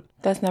then, but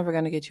that's never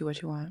going to get you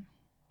what you want.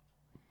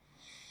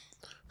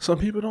 Some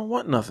people don't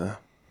want nothing.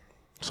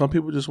 Some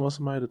people just want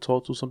somebody to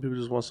talk to. Some people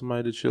just want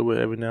somebody to chill with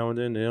every now and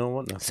then. They don't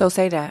want nothing. So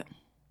say that.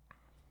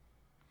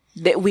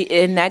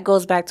 And that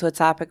goes back to a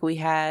topic we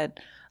had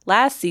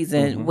last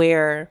season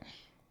where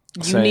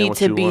you need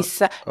to be.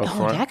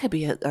 That could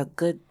be a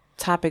good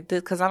topic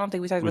because I don't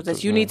think we talked about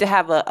this. You need to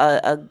have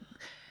a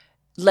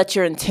let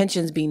your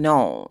intentions be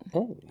known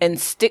and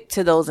stick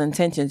to those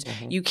intentions.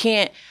 You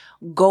can't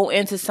go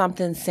into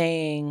something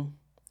saying,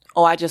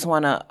 "Oh, I just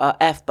want a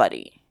F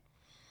buddy."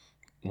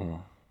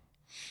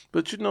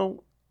 But you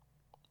know.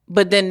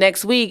 But then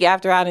next week,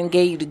 after I done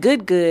gave you the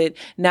good,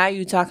 now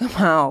you talking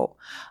about,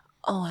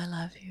 oh, I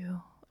love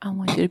you. I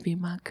want you to be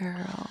my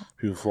girl.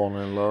 People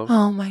falling in love.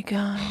 Oh my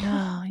God,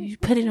 no! You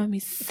put it on me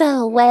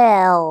so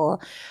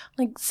well.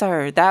 Like,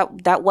 sir,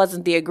 that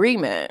wasn't the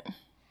agreement.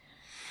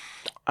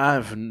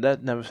 That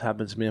never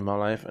happened to me in my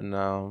life, and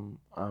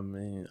I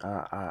mean,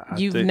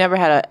 You've never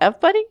had a F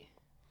buddy?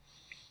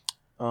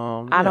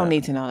 I don't yeah.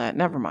 need to know that.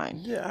 Never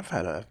mind. Yeah, I've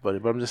had a F buddy,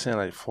 but I'm just saying,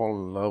 like, fall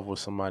in love with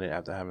somebody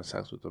after having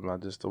sex with them. I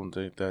just don't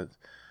think that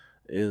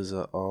is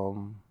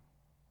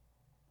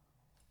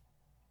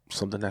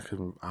something that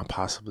could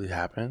possibly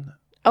happen.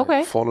 Okay.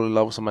 Like, fall in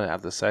love with somebody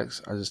after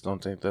sex. I just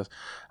don't think that's.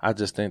 I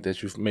just think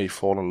that you may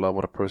fall in love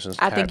with a person's.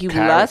 I think you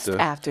character. lust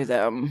after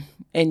them,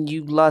 and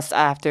you lust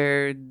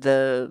after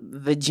the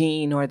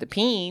vagine or the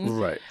peen.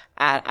 Right.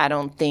 I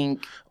don't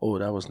think. Oh,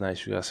 that was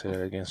nice. You gotta say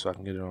that again so I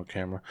can get it on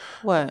camera.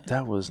 What?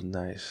 That was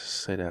nice.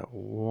 Say that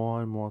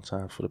one more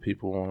time for the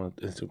people on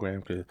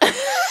Instagram could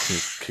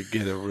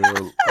get a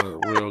real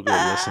good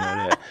listen to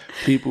that.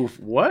 People,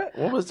 what?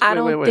 What was?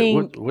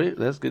 Wait.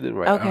 Let's get it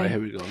right. Okay. All right,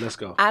 here we go. Let's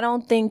go. I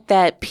don't think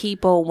that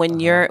people, when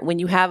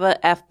you have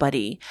a F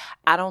buddy,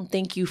 I don't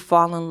think you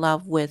fall in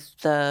love with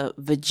the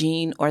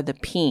vagine or the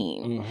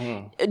peen.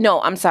 Mm-hmm.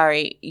 No, I'm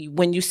sorry.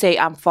 When you say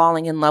I'm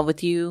falling in love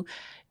with you,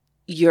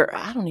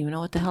 I don't even know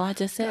what the hell I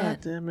just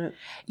said. God damn it.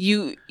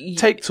 You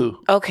Take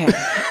two. Okay.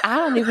 I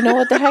don't even know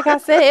what the heck I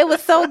said. It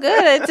was so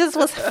good. It just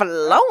was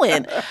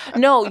flowing.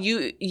 No,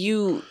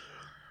 you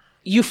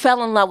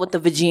fell in love with the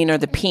vagine or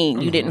the peen.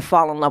 You didn't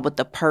fall in love with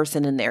the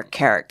person and their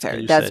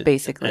character. That's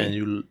basically. And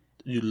you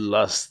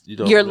lust.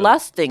 You're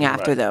lusting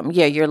after them.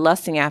 Yeah, you're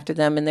lusting after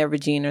them and their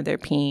vagine or their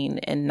peen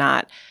and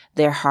not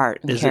their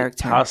heart and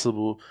character. Is it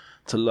possible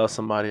to love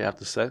somebody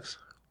after sex?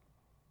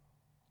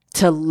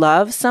 To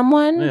love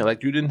someone? Yeah,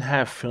 like you didn't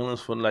have feelings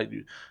for, like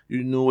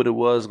you knew what it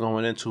was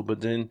going into,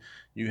 but then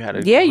you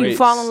had you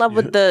fall in love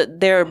with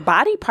their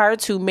body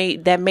parts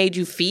that made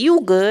you feel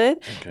good.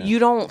 Okay. You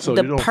don't. So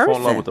you don't fall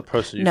in love with the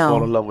person. You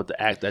fall in love with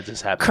the act that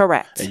just happened.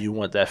 Correct. And you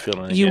want that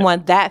feeling. You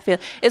want that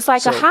feeling. It's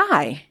like a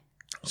high.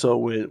 So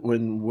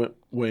when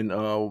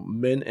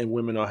men and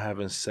women are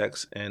having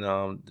sex and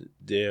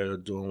they're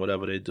doing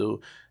whatever they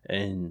do,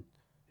 and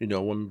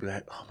women be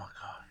like, "Oh my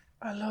God,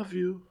 I love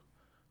you."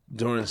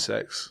 During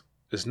sex,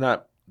 it's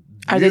not.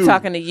 Are they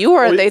talking to you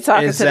or are they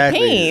talking to the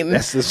peen?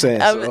 That's the same.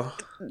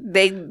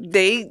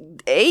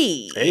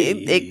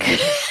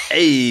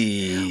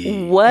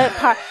 What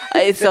part?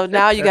 So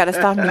now you got to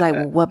stop and be like,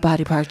 well, what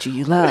body part do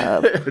you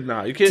love?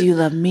 No, you can't. Do you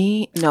love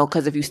me? No,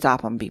 because if you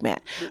stop, I'm gonna be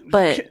mad.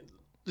 But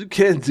you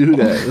can't do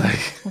that.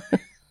 Like,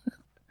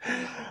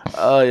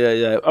 oh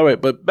yeah. All right,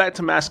 but back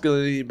to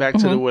masculinity, back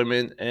to the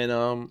women,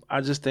 and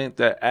I just think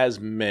that as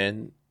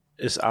men,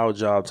 it's our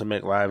job to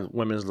make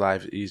women's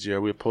life easier.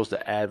 We're supposed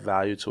to add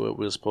value to it.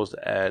 We're supposed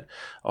to add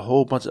a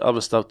whole bunch of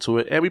other stuff to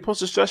it. And we're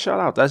supposed to stress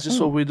y'all out. That's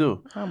just what we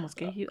do. I almost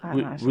gave you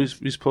We're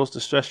supposed to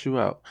stress you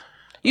out.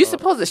 You're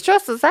supposed to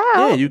stress us out?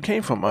 Yeah, you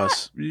came from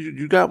us.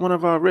 You got one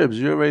of our ribs.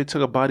 You already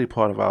took a body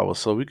part of ours,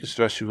 so we can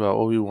stress you out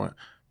all we want.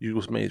 You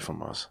was made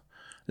from us.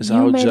 It's our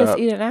job. You made us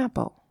eat an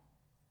apple.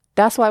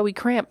 That's why we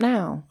cramp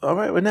now. All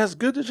right, and that's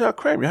good that y'all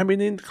cramp. You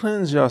need to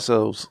cleanse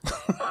yourselves.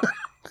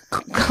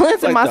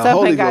 Cleansing like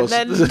myself ain't got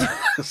nothing.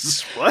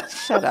 What?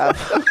 Shut up.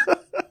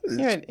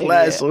 You're an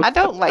idiot. I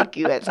don't like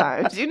you at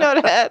times. You know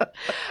that.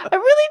 I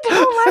really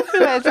don't like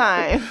you at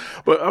times.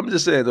 But I'm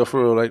just saying though,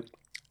 for real, like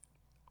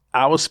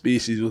our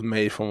species was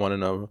made from one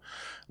another.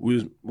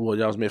 Y'all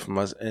was made from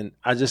us, and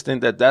I just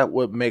think that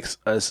what makes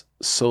us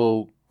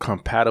so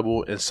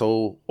compatible and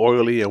so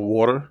oily in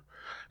water,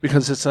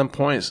 because at some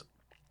points,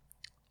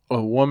 a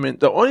woman.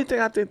 The only thing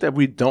I think that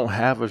we don't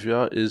have of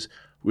y'all is.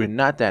 We're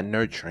not that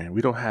nurturing. We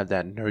don't have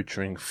that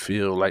nurturing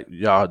feel like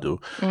y'all do.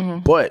 Mm-hmm.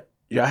 But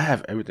y'all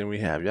have everything we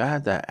have. Y'all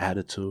have that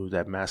attitude,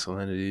 that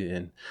masculinity,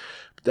 and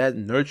that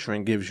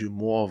nurturing gives you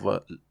more of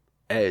a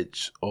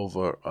edge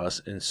over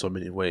us in so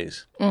many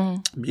ways.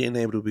 Mm-hmm. Being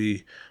able to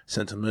be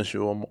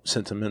sentimental,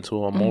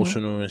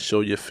 emotional, and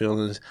show your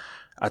feelings,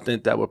 I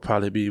think that would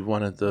probably be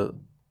one of the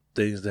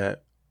things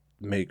that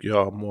make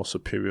y'all more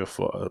superior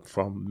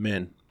from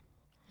men.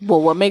 Well,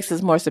 what makes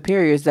us more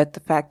superior is that the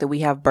fact that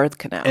we have birth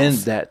canals. And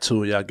that,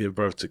 too, y'all give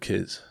birth to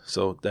kids.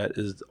 So that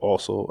is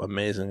also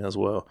amazing as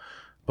well.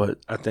 But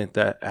I think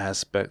that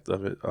aspect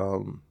of it,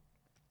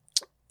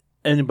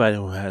 anybody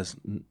who has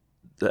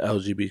the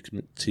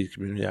LGBT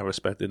community, I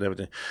respect it and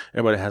everything.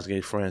 Everybody has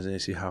gay friends, and they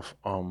see how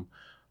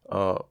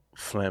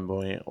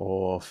flamboyant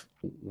or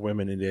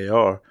women they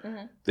are.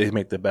 Mm-hmm. They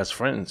make the best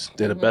friends.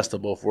 They're the best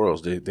of both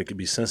worlds. They can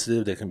be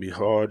sensitive. They can be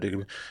hard.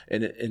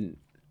 And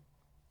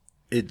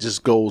it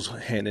just goes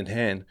hand in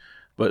hand.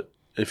 But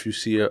if you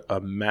see a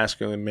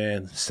masculine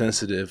man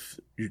sensitive,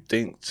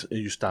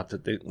 you stop to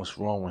think what's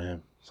wrong with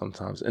him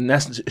sometimes. And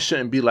it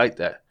shouldn't be like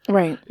that.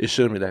 Right. It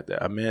shouldn't be like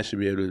that. A man should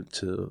be able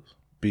to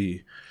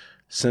be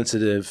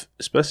sensitive,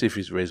 especially if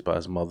he's raised by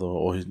his mother,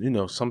 or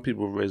some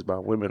people raised by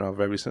women are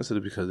very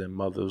sensitive because their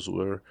mothers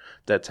were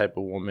that type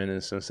of woman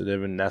and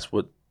sensitive, and that's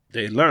what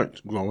they learned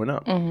growing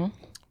up. Mm-hmm.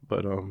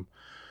 But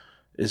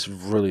it's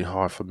really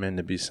hard for men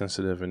to be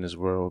sensitive in this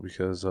world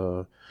because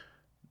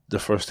the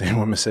first thing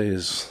women say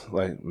is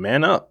like,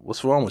 man up,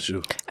 what's wrong with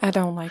you? I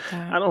don't like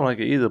that. I don't like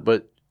it either,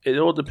 but it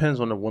all depends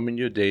on the woman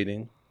you're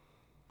dating,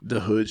 the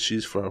hood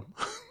she's from.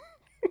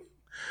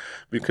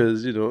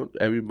 Because,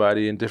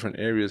 everybody in different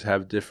areas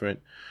have different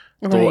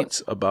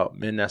thoughts about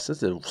men that's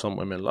sensitive. Some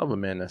women love a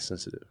man that's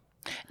sensitive.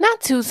 Not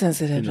too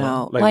sensitive,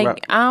 though.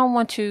 Like I don't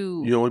want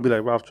you... You don't want to be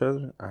like Ralph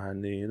Tresvant? I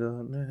need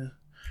a man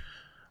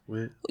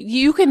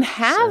You can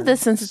have the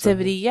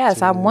sensitivity.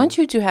 Yes, I want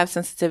you to have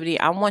sensitivity.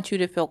 I want you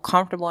to feel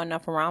comfortable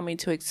enough around me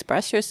to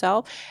express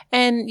yourself.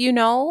 And,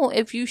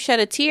 if you shed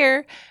a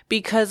tear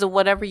because of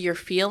whatever you're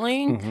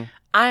feeling,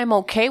 I'm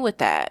okay with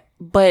that.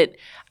 But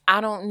I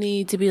don't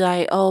need to be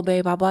like, oh,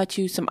 babe, I bought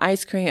you some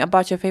ice cream. I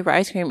bought your favorite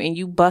ice cream and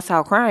you bust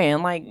out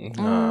crying. Like,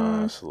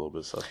 nah, that's a little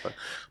bit suspect.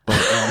 But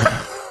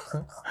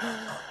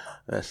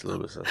that's a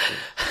little bit suspect.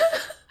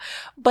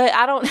 But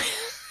I don't.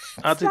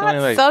 I think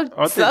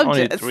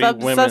only three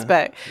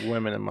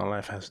women in my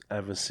life has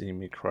ever seen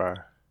me cry.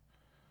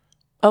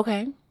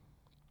 Okay.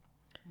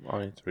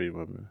 Only 3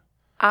 women.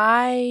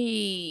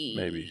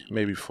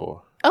 Maybe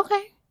 4.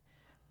 Okay.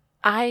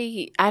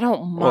 I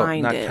don't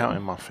mind not it.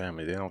 Counting my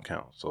family. They don't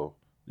count. So,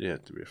 yeah,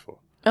 3 or 4.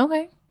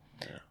 Okay.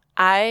 Yeah.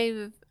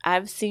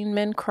 I've seen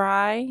men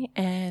cry,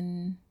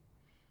 and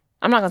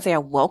I'm not gonna say I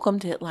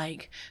welcomed it.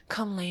 Like,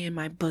 come lay in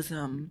my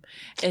bosom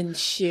and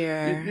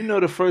share.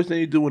 The first thing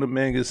you do when a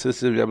man gets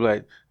sensitive, you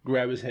like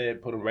grab his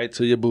head, put him right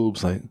to your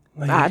boobs. Like,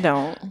 I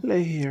don't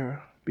lay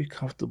here, be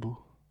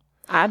comfortable.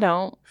 I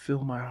don't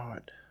feel my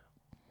heart.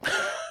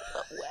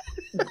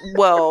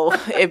 Well,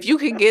 if you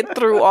can get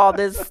through all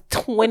this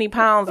 20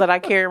 pounds that I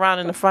carry around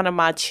in the front of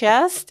my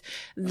chest,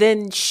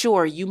 then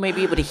sure, you may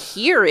be able to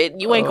hear it.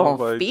 You ain't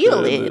gonna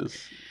feel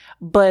it.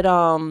 But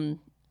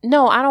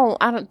no, I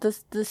don't.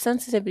 The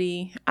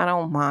sensitivity, I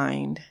don't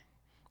mind.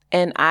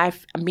 And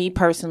me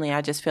personally,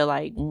 I just feel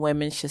like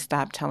women should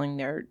stop telling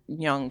their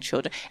young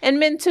children, and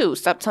men too,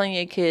 stop telling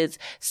your kids,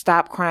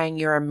 stop crying.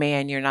 You're a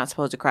man. You're not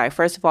supposed to cry.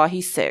 First of all,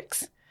 he's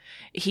 6.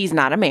 He's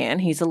not a man.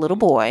 He's a little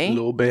boy.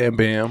 Little bam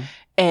bam.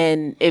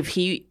 And if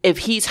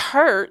he's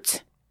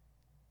hurt,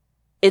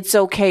 it's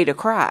okay to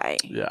cry.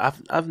 Yeah,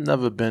 I've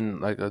never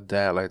been like a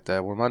dad like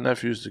that. When my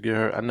nephew used to get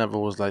hurt, I never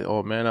was like,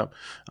 "Oh, man up."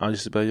 I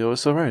used to be like, "Yo,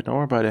 it's all right. Don't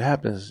worry about it. It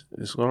happens.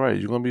 It's all right.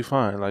 You're gonna be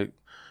fine. Like,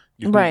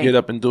 you can get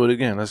up and do it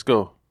again. Let's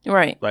go."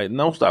 Right. Like,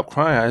 no, stop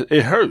crying.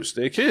 It hurts.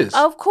 They're kids.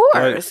 Of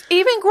course. Like,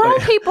 even grown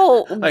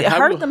people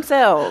hurt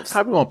themselves.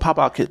 How we gonna pop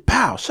out kids?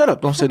 Pow! Shut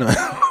up! Don't say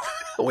nothing.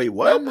 Wait,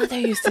 what? My mother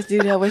used to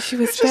do that when she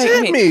was just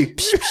hit me.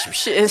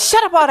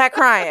 Shut up all that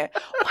crying.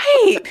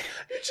 Wait.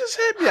 You just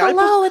hit me.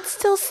 Hello, it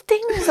still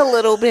stings a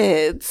little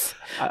bit.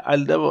 I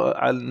never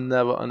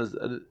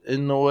understood. You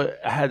know what?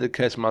 I had to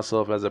catch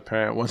myself as a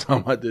parent. One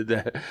time I did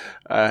that.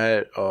 I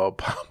had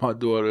my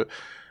daughter,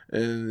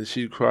 and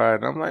she cried.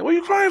 And I'm like, what are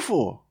you crying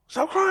for?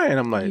 Stop crying.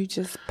 I'm like, you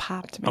just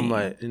popped me. I'm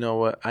like, you know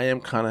what? I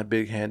am kind of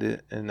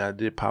big-handed, and I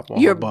did pop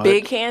on You're her butt.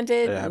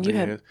 big-handed? Yeah, you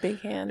have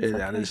big hands?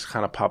 And I just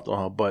kind of popped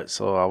on her butt.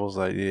 So I was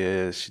like,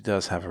 yeah, she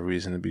does have a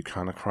reason to be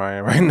kind of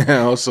crying right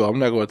now. So I'm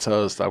not going to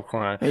tell her to stop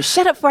crying.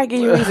 Shut up before I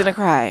give you a reason to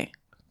cry.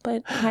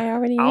 But I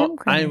already am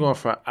crying. I ain't going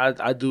to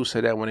I do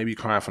say that when they be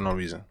crying for no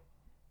reason.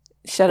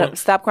 Shut up.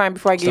 Stop crying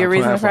before I give you a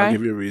reason to cry? I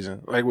give you a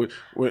reason. Like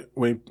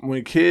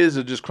when kids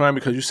are just crying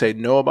because you say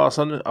no about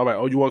something, I'm like,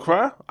 oh, you want to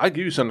cry? I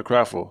give you something to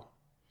cry for.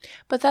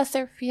 But that's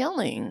their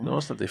feeling. No,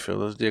 it's not their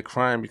feelings. They're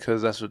crying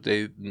because that's what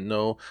they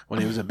know.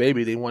 When they was a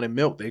baby, they wanted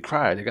milk. They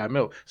cried. They got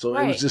milk. So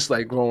It was just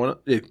like growing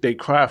up. They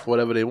cry for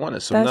whatever they wanted.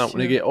 So now when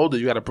they get older,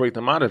 you got to break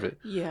them out of it.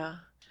 Yeah.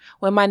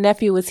 When my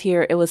nephew was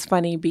here, it was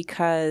funny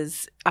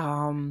because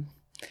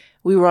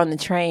we were on the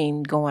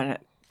train going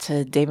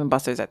to Dave &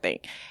 Buster's, I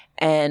think.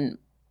 And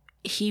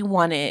he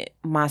wanted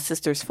my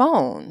sister's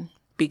phone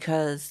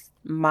because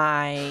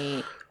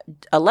my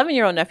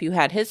 11-year-old nephew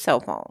had his cell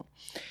phone.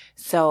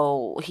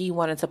 So he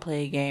wanted to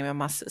play a game, and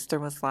my sister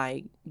was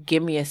like,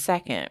 give me a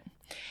second.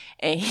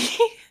 And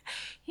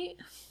he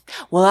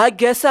well, I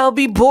guess I'll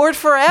be bored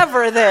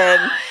forever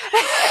then.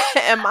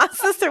 And my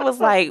sister was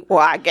like, well,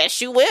 I guess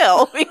you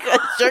will because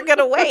you're going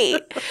to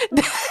wait.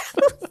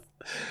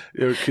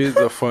 Yo, kids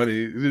are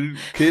funny.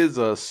 Kids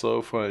are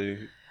so funny.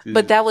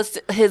 But that was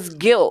his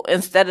guilt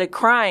instead of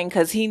crying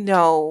because he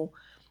know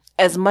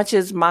as much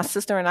as my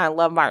sister and I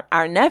love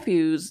our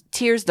nephews,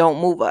 tears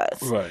don't move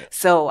us. Right.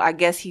 So I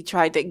guess he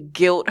tried to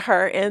guilt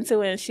her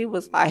into it, and she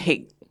was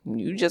like,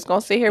 you just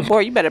gonna sit here, boy.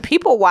 You better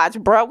people watch,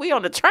 bro. We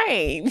on the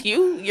train.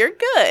 You're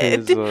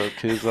good.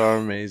 Kids are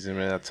amazing,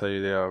 man. I tell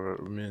you, they are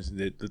amazing.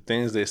 The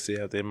things they say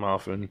out their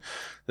mouth and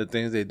the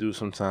things they do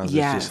sometimes is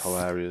just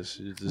hilarious.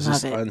 It's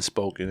just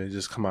unspoken. They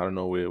just come out of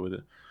nowhere with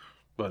it.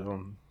 But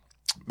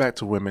back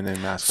to women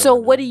and masculinity. So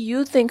what do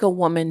you think a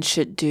woman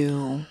should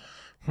do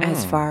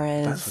as far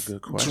as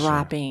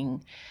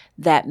dropping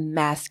that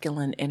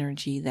masculine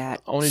energy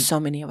that so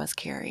many of us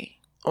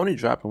carry? Only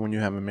drop it when you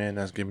have a man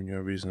that's giving you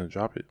a reason to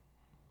drop it.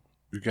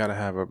 You got to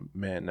have a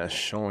man that's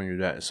showing you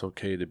that it's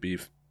okay to be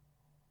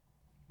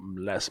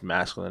less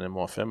masculine and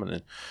more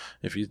feminine.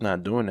 If he's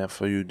not doing that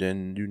for you,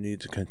 then you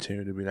need to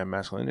continue to be that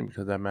masculinity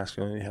because that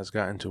masculinity has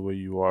gotten to where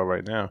you are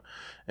right now.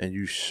 And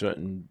you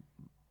shouldn't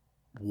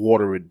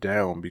water it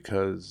down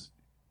because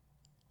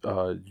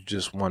you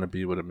just want to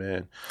be with a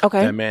man.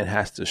 Okay. That man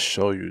has to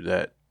show you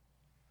that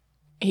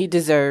he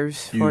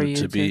deserves for you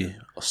to be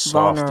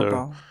softer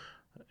vulnerable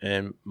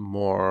and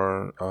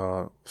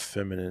more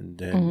feminine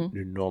than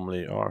you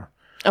normally are.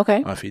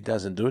 Okay. If he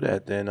doesn't do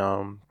that, then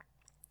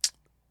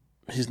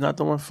he's not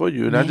the one for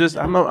you. And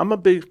I'm a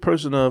big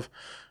person of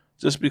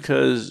just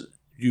because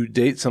you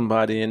date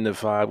somebody and the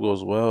vibe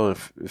goes well,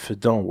 if it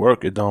don't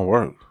work, it don't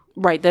work.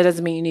 Right. That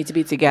doesn't mean you need to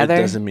be together.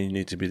 It doesn't mean you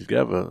need to be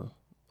together.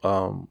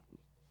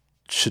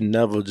 Should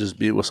never just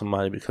be with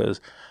somebody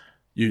because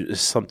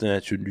it's something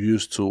that you're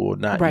used to or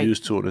not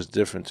used to, and it's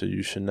different to you.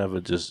 You should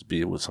never just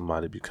be with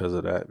somebody because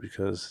of that,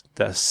 because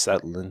that's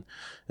settling,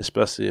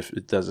 especially if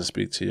it doesn't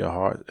speak to your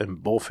heart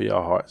and both of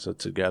your hearts are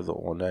together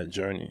on that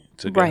journey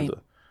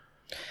together.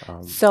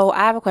 Right. So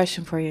I have a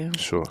question for you.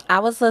 Sure. I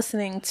was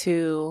listening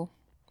to,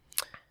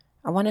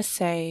 I want to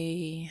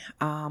say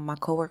my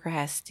coworker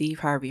had Steve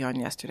Harvey on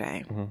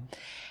yesterday. Mm-hmm.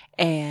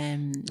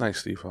 And like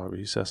Steve Harvey,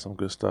 he says some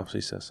good stuff. He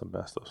says some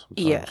bad stuff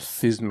sometimes.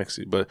 Yes. He's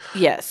mixy, but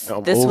yes,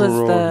 this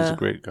overall, he's a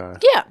great guy.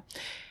 Yeah.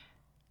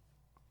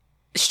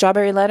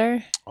 Strawberry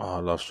Letter. Oh, I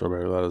love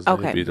Strawberry Letters.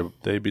 Okay.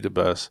 They'd be the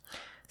best.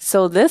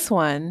 So this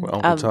one, with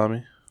Uncle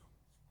Tommy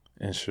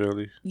and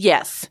Shirley.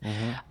 Yes.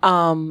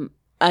 Mm-hmm.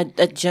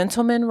 A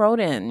gentleman wrote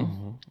in.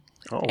 Mm-hmm.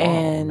 Oh wow,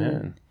 and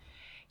man.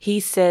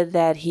 He said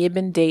that he had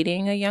been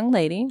dating a young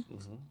lady.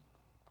 Mm-hmm.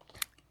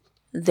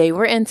 They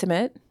were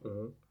intimate.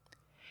 Mm-hmm.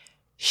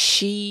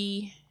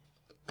 She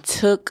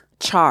took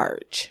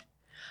charge,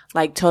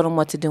 like told him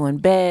what to do in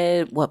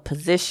bed, what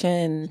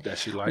position, that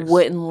she likes.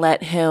 Wouldn't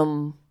let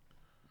him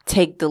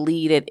take the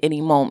lead at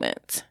any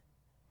moment.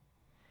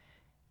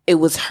 It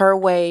was her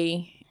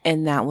way,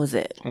 and that was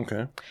it.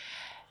 Okay.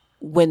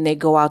 When they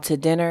go out to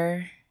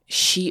dinner,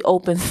 she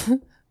opens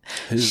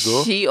his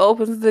door. She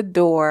opens the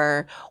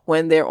door.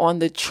 When they're on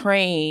the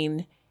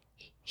train,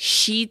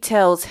 she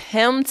tells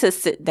him to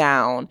sit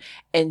down,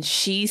 and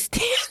she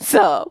stands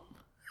up.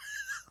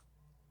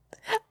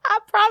 I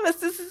promise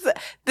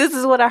this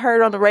is what I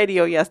heard on the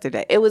radio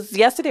yesterday. It was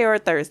yesterday or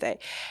Thursday.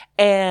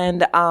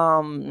 And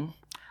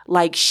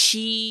like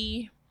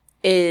she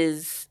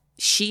has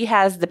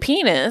the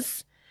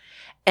penis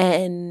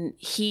and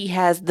he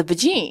has the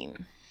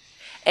vagine.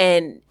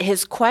 And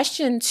his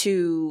question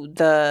to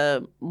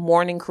the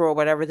morning crew or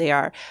whatever they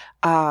are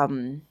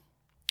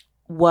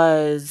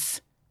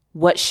was,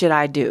 what should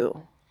I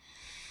do?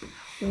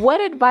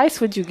 What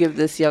advice would you give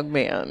this young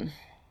man?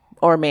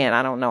 Or man,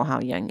 I don't know how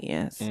young he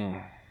is.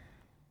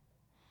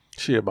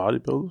 She a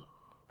bodybuilder?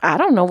 I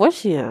don't know what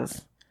she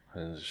is.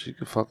 She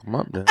could fuck him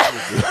up then.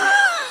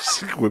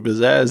 She could whip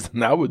his ass,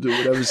 and I would do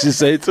whatever she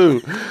say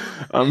too.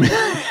 I mean,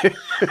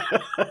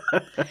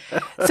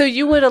 so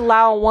you would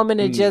allow a woman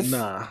to just?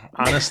 Nah,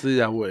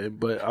 honestly, I wouldn't.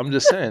 But I'm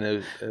just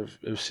saying,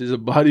 if she's a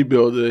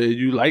bodybuilder and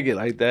you like it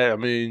like that, I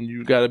mean,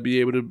 you got to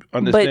be able to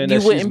understand.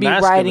 But you wouldn't be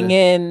masculine. Writing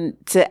in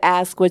to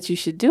ask what you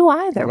should do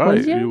either, right?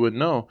 Would you? You would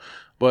know.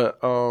 But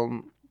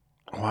wow.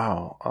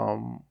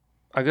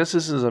 I guess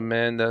this is a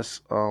man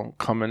that's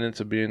coming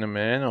into being a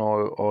man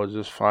or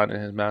just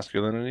finding his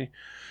masculinity.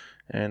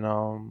 And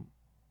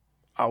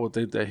I would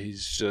think that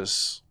he's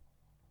just,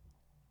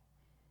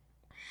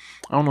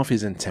 I don't know if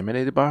he's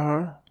intimidated by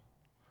her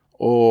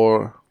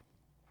or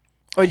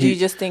do you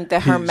just think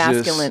that her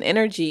masculine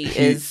energy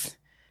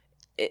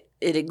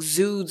it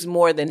exudes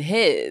more than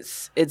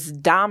his. It's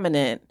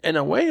dominant. In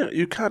a way,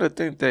 you kind of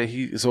think that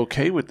he is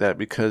okay with that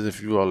because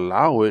if you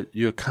allow it,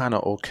 you're kind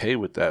of okay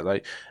with that.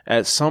 Like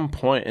at some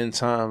point in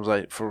times,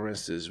 like for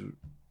instance,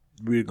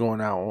 we're going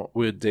out,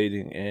 we're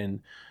dating, and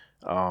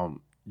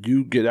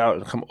you get out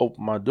and come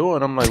open my door,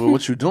 and I'm like, well,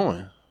 what you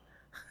doing?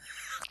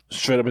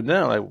 Straight up and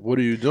down, like, what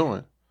are you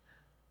doing?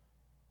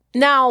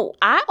 Now,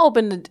 I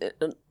opened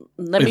the...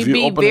 Let me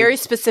be very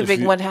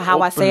specific when how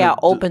I say I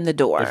open the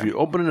door. If you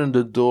open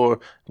the door,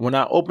 when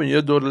I open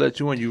your door to let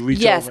you in, you reach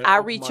over. Yes, I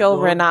reach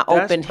over and I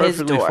open his door. That's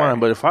perfectly fine.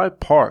 But if I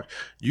park,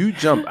 you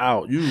jump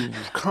out, you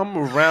come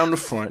around the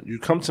front, you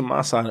come to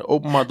my side and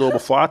open my door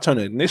before I turn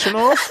the ignition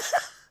off.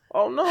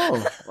 Oh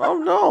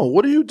no!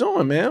 What are you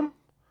doing, ma'am?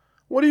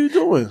 What are you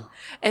doing?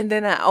 And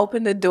then I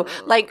open the door.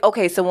 Like,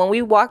 okay, so when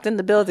we walked in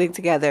the building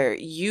together,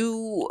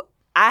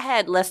 I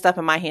had less stuff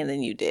in my hand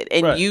than you did.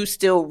 And you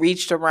still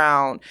reached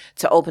around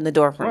to open the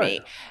door for me.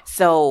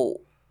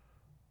 So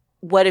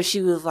what if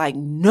she was like,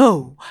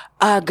 no,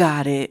 I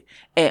got it,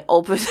 and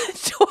opened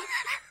the door?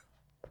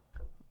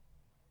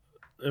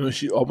 And when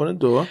she opened the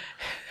door,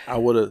 I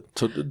would have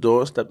took the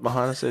door, stepped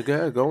behind and said, go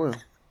ahead, go in.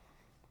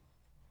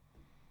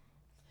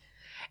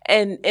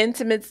 In an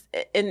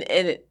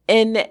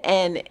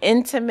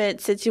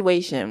intimate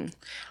situation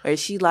where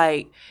she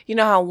like, you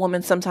know how a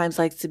woman sometimes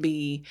likes to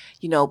be,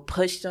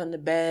 pushed on the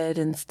bed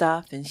and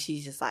stuff, and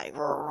she's just like,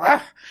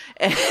 I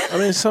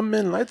mean, some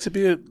men like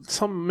their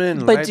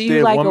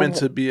woman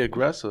to be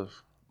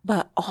aggressive.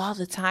 But all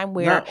the time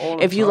where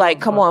if you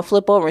like, come on,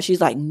 flip over, and she's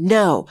like,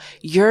 no,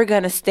 you're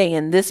going to stay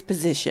in this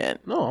position.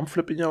 No, I'm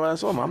flipping your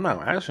ass over. I'm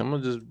not actually, I'm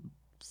going to just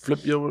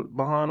flip your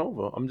behind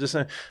over. I'm just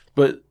saying,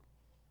 but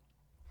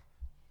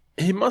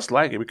he must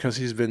like it because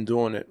he's been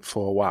doing it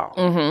for a while.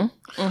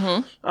 Mm-hmm.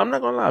 Mm-hmm. I'm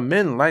not going to lie.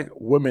 Men like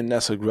women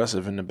that's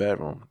aggressive in the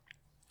bedroom.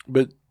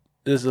 But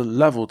there's a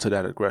level to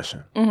that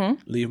aggression.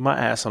 Mm-hmm. Leave my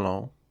ass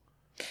alone.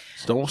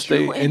 Don't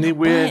stay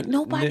anywhere.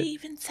 Nobody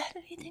even said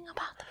anything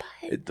about the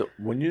butt.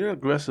 When you're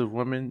aggressive,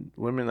 women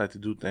like to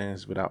do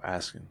things without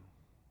asking.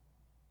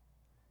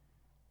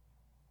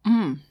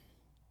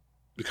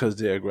 because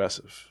they're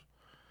aggressive.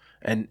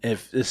 And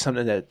if it's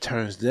something that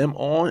turns them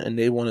on and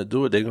they want to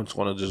do it, they're just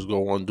going to just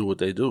go on and do what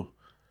they do.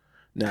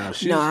 Now,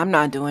 no, I'm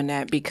not doing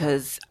that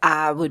because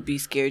I would be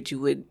scared you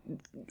would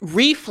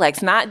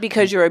reflex, not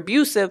because you're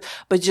abusive,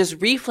 but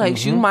just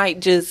reflex. You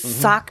might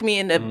just sock me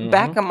in the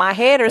back of my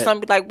head or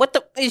something. Like, what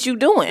the is you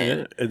doing?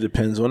 It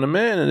depends on the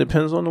man. It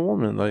depends on the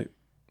woman. Like,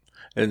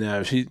 and now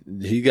if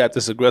he got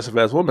this aggressive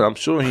ass woman, I'm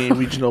sure he ain't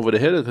reaching over to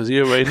hit her because he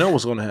already know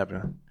what's going to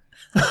happen.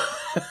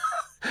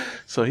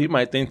 So he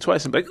might think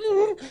twice and be like,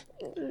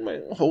 you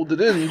might hold it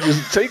in and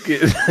just take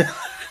it.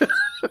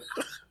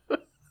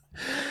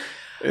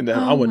 And then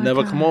I would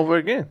never come over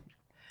again.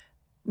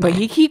 But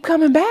he keep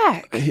coming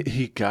back.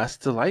 He got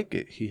to like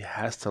it. He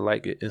has to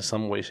like it in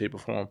some way, shape, or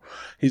form.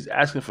 He's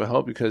asking for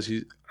help because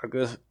I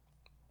guess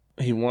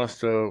he wants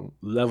to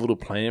level the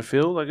playing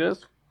field, I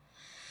guess.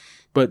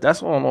 But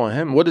that's all on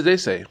him. What did they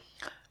say?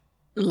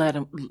 Let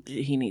him.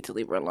 He needs to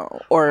leave her alone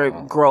or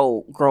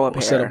grow up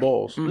hair. Set of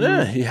balls.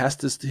 Yeah, he has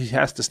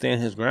to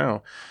stand his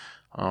ground.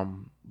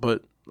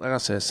 But like I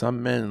said,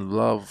 some men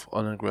love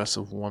an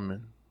aggressive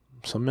woman.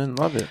 Some men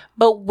love it.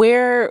 But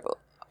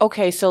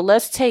okay, so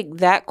let's take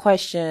that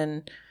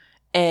question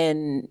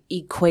and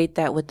equate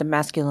that with the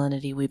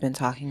masculinity we've been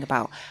talking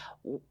about.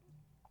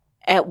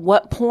 At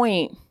what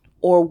point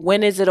or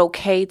when is it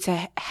okay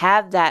to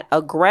have that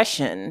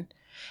aggression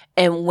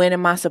and when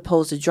am I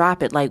supposed to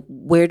drop it? Like,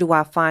 where do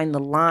I find the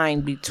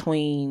line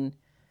between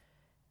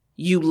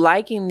you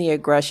liking the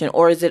aggression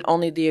or is it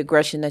only the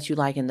aggression that you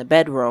like in the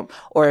bedroom?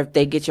 Or if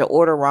they get your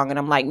order wrong and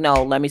I'm like,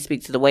 no, let me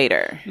speak to the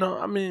waiter. No,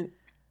 I mean...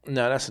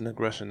 No, that's an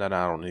aggression that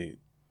I don't need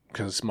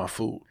because it's my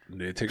food.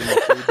 They're taking my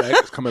food back.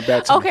 It's coming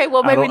back to me. Okay,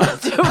 well, maybe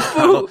not your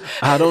food.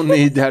 I don't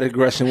need that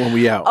aggression when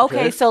we out.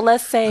 Okay, so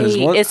let's say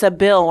it's a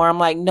bill where I'm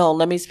like, no,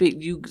 let me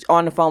speak. You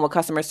on the phone with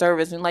customer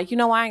service and like,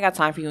 I ain't got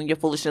time for you and your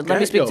foolishness. Let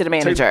me speak to the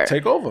manager.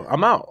 Take over.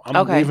 I'm out.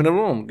 I'm leaving the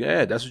room.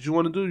 Yeah, that's what you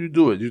want to do. You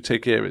do it. You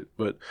take care of it.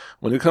 But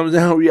when it comes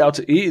down, we out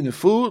to eat and the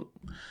food,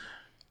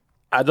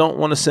 I don't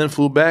want to send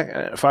food back.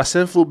 If I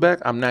send food back,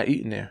 I'm not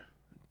eating there.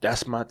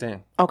 That's my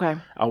thing. Okay.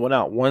 I went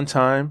out one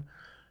time,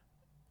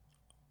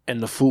 and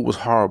the food was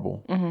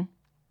horrible. Mm-hmm.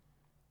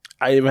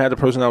 I even had the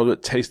person I was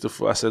with taste the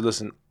food. I said,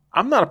 listen,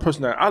 I'm not a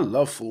person that I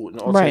love food.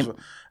 And all right.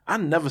 I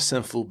never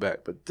send food back,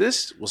 but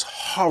this was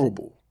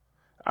horrible.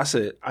 I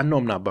said, I know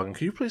I'm not bugging.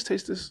 Can you please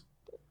taste this?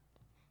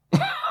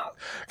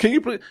 Can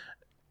you please?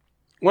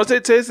 Once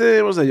they tasted it,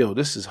 it was like, yo,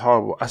 this is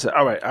horrible. I said,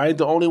 all right, I ain't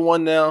the only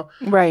one now.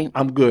 Right.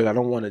 I'm good. I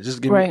don't want it.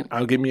 Just give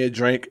me a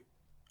drink.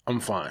 I'm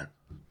fine.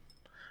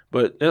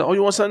 But, oh,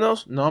 you want something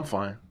else? No, I'm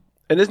fine.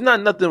 And it's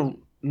not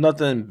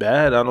nothing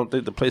bad. I don't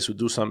think the place would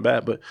do something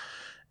bad. But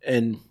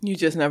you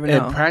just never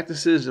know. In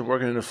practices and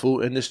working in the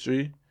food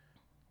industry,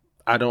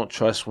 I don't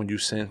trust when you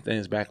send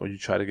things back or you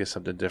try to get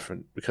something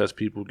different because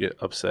people get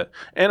upset.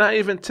 And I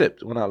even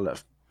tipped when I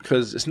left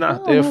because it's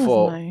not their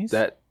fault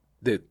that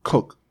the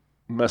cook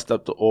messed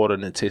up the order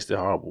and it tasted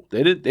horrible.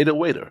 They the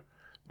waiter.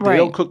 They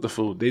don't cook the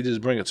food. They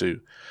just bring it to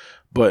you.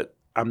 But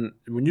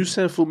when you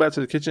send food back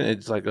to the kitchen,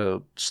 it's like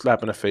a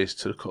slap in the face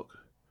to the cook.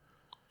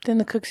 Then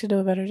the cook should do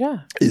a better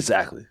job.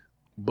 Exactly.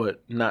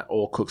 But not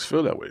all cooks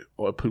feel that way.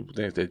 Or people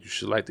think that you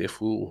should like their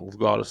food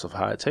regardless of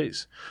how it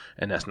tastes.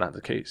 And that's not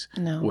the case.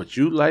 No. What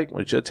you like,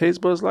 what your taste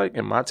buds like,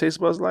 and my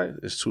taste buds like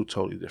is two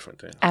totally different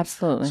things.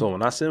 Absolutely. So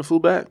when I send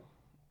food back,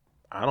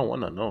 I don't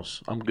want nothing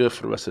else. I'm good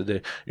for the rest of the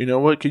day. You know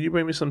what? Can you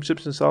bring me some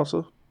chips and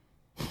salsa?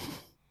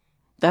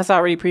 That's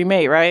already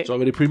pre-made, right? It's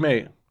already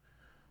pre-made.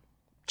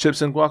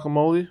 Chips and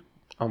guacamole?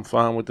 I'm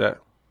fine with that.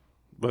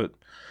 But,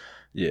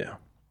 yeah.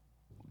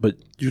 But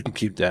you can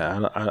keep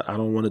that. I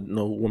don't want to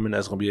know a woman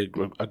that's going to be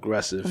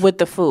aggressive. With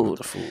the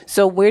food.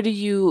 So where do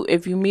you,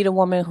 if you meet a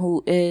woman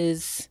who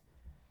has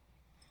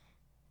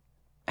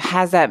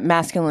that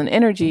masculine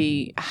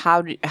energy,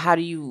 how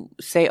do you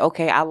say,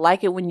 okay, I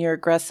like it when you're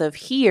aggressive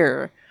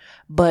here,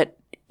 but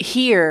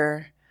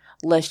here,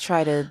 let's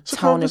try to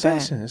tone it back.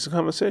 It's a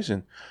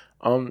conversation.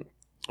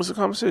 It's a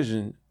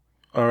conversation.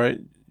 All right.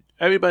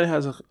 Everybody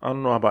has I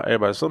don't know about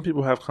everybody. Some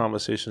people have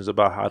conversations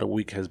about how the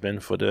week has been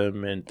for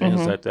them and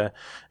things like that.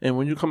 And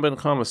when you come in a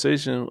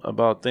conversation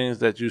about things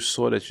that you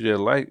saw that you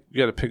didn't like,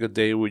 you got to pick a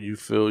day where you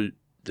feel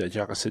that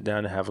y'all can sit down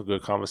and have a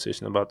good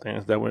conversation about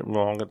things that went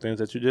wrong and things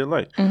that you didn't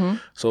like. Mm-hmm.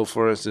 So,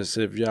 for instance,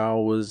 if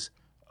y'all was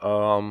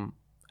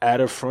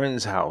at a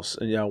friend's house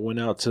and y'all went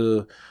out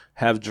to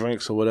have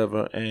drinks or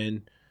whatever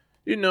and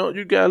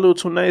you got a little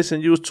too nice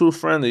and you was too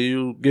friendly.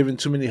 You giving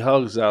too many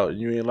hugs out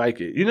and you ain't like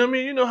it. You know what I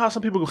mean? You know how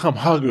some people become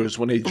huggers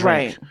when they drink.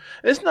 Right.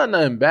 It's not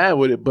nothing bad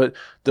with it, but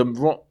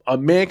a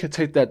man can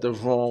take that the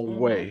wrong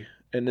way.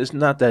 And it's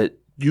not that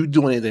you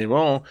do anything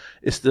wrong.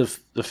 It's the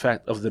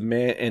fact of the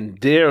man and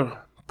their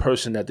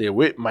person that they're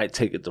with might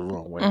take it the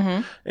wrong way.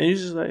 Mm-hmm. And you're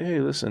just like, hey,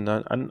 listen,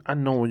 I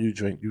know when you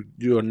drink,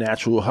 you're a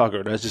natural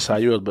hugger. That's just how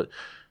you are. But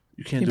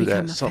you can't do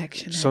that.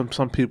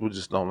 Some people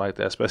just don't like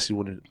that, especially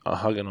when you're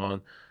hugging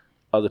on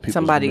other people's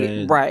somebody,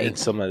 men right? And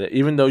something like that.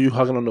 Even though you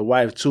hugging on the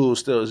wife too,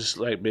 still it's just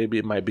like maybe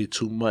it might be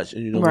too much,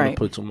 and you don't want to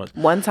put too much.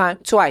 One time,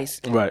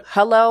 twice, right?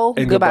 Hello,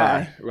 and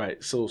goodbye.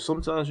 Right. So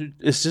sometimes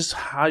it's just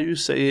how you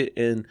say it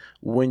and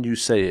when you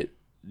say it.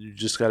 You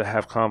just got to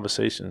have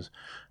conversations.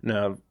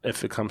 Now,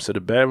 if it comes to the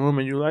bedroom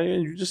and you like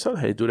it, you just tell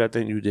her, hey, do that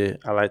thing you did.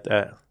 I like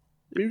that.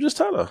 You just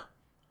tell her.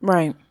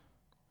 Right.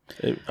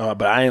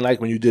 But I ain't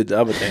like when you did the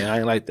other thing. I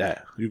ain't like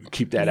that. You can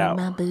keep that out.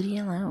 My booty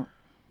alone.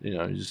 You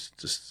know, you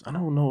just I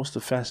don't know what's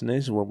the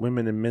fascination with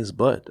women and men's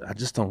butt. I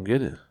just don't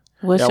get it.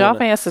 What's your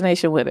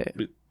fascination with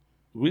it?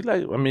 We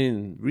like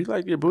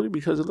your booty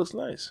because it looks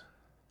nice.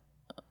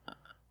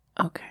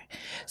 Okay.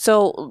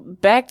 So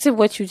back to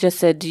what you just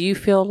said, do you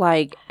feel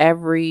like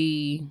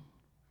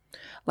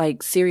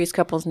serious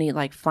couples need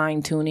like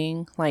fine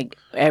tuning, like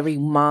every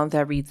month,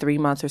 every 3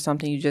 months or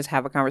something, you just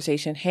have a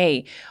conversation?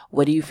 Hey,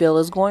 what do you feel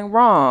is going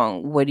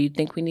wrong? What do you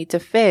think we need to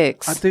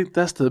fix? I think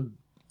that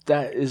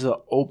is an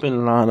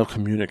open line of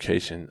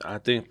communication. I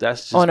think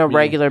that's just on a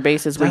regular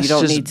basis where you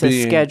don't need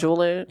to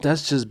schedule it.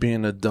 That's just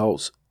being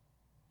adults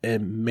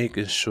and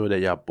making sure that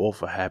y'all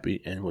both are happy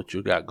in what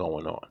you got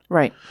going on.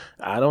 Right.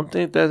 I don't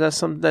think that's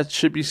something that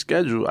should be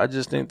scheduled. I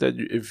just think that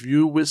if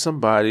you with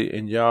somebody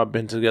and y'all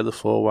been together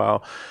for a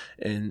while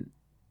and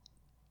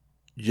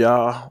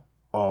y'all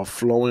are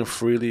flowing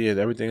freely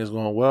and everything is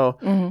going well,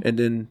 and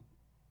then,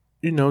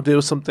 there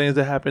was some things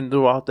that happened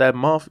throughout that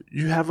month,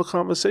 you have a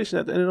conversation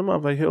at the end of the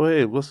month, like, hey, or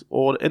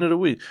the end of the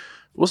week.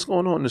 What's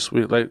going on this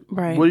week? Like,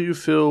 right. What do you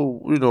feel,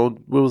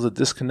 what was a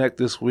disconnect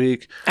this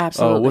week?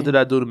 Absolutely. What did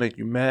I do to make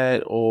you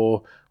mad?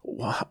 Or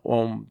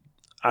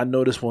I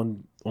noticed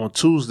on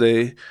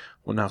Tuesday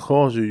when I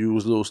called you, you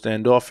was a little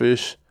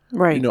standoffish.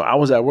 Right. I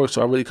was at work,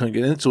 so I really couldn't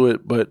get into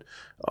it. But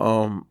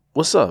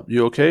what's up?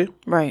 You okay?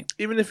 Right.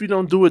 Even if you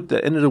don't do it at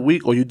the end of the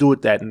week or you do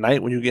it that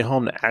night when you get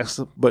home to ask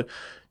them, but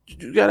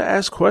you got to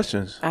ask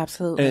questions.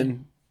 Absolutely.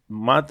 And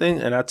my thing,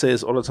 and I tell you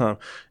this all the time,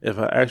 if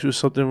I ask you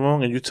something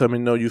wrong and you tell me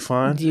no, you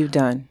fine. You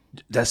done.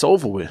 That's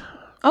over with.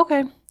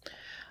 Okay.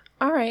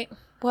 All right.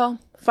 Well,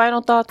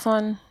 final thoughts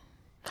on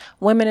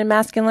women and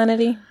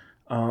masculinity?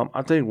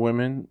 I think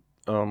women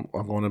are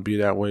going to be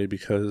that way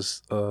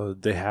because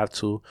they have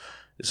to.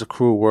 It's a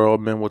cruel world.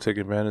 Men will take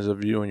advantage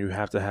of you, and you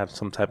have to have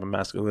some type of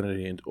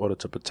masculinity in order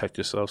to protect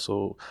yourself.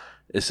 So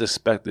it's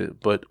expected.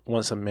 But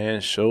once a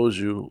man shows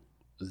you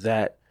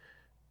that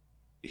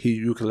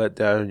you can let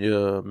down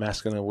your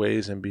masculine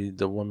ways and be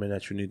the woman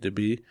that you need to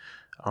be,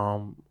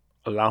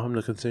 allow him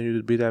to continue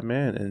to be that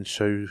man and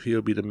show you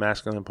he'll be the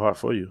masculine part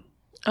for you.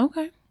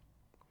 Okay.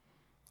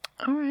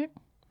 All right.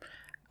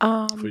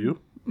 For you?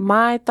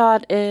 My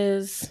thought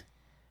is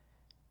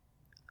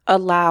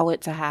allow it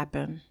to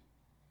happen.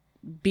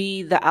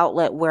 Be the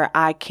outlet where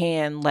I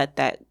can let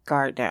that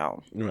guard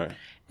down. Right.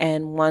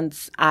 And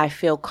once I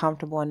feel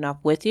comfortable enough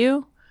with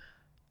you,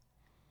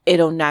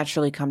 it'll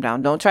naturally come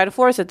down. Don't try to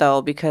force it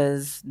though,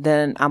 because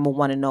then I'm going to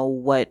want to know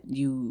what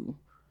you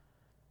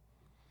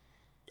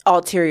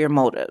ulterior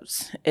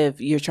motives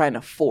if you're trying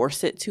to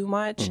force it too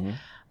much. Mm-hmm.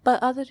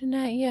 But other than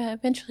that, yeah,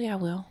 eventually I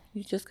will.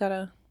 You just got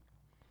to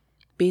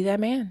be that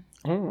man.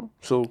 Mm-hmm.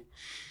 So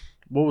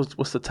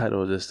what's the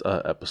title of this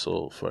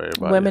episode for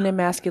everybody? Women and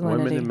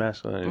Masculinity. Women and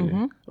Masculinity.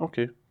 Mm-hmm.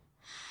 Okay.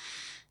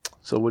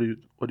 So what do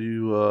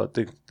you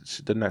think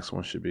the next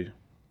one should be?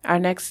 Our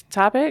next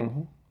topic?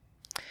 Mm-hmm.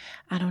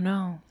 I don't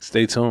know.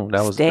 Stay tuned.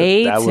 That was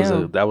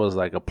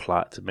like a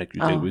plot to make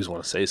you think we just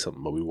want to say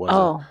something, but we wasn't.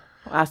 Oh,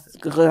 I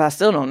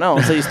still don't know.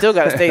 So you still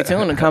got to stay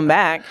tuned and come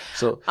back.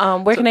 So,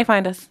 where can they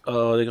find us?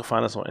 They can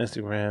find us on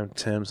Instagram,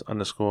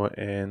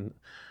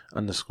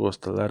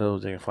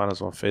 Tims_and_stilettos. They can find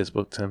us on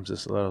Facebook, Tims and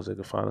Stilettos. They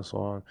can find us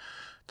on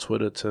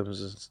Twitter,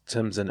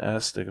 Tims and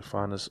S. They can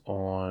find us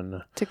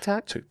on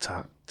TikTok,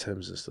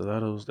 Tims and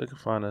Stilettos. They can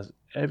find us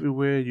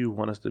everywhere you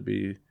want us to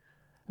be.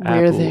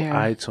 We're Apple, there.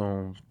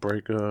 iTunes,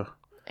 Breaker,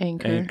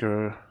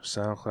 Anchor,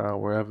 SoundCloud,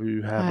 wherever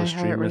you have a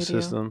streaming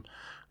system,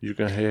 you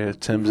can hear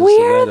Tims and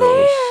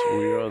Stilettos.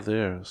 We are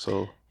there.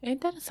 So ain't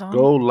that a song?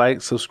 Go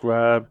like,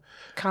 subscribe,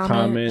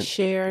 comment,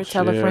 share,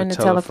 tell a friend,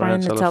 tell a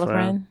friend, tell a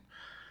friend.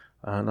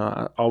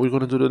 Are we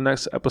going to do the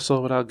next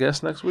episode with our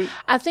guest next week?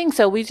 I think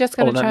so. We just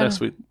got to try. Not next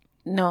week.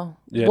 No.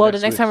 Yeah, well, the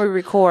next time we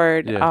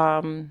record,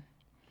 yeah.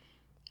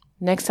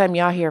 Next time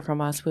y'all hear from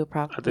us, we'll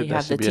probably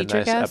have the teacher guest. I think that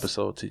should be a nice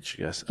episode, teacher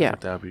guest. Yeah. I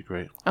think that would be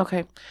great.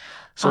 Okay.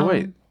 So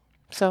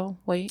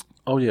wait.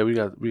 Oh yeah, we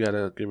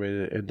gotta get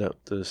ready to end up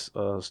this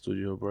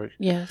studio break.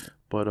 Yes.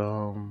 But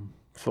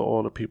for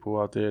all the people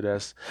out there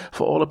that's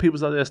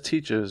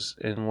teachers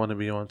and want to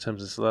be on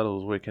Tims and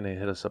Stilettos, where can they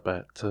hit us up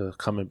at to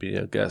come and be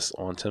a guest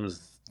on Tims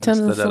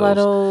and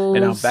Stilettos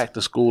and our back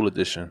to school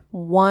edition?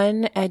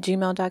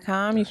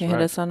 1@gmail.com. You can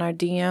hit us on our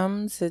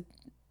DMs.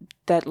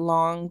 That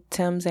long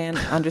Tims and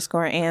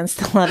 _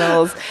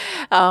 Stilettos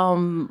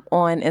on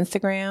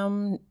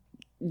Instagram.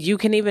 You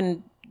can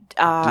even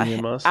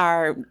DM us.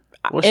 Our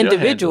What's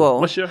individual.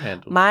 What's your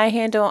handle? My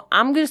handle,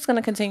 I'm just going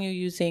to continue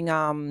using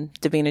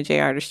Davina J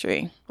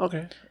Artistry.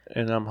 Okay.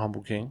 And I'm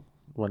Humble King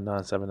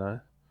 1979.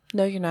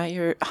 No, you're not.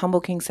 You're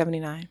Humble King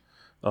 79.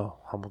 Oh,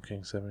 Humble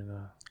King 79.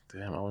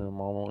 Damn, I don't even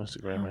know on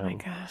Instagram. Oh my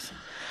gosh.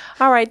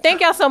 All right.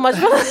 Thank y'all so much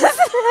for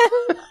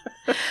listening.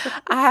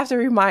 I have to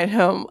remind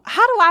him,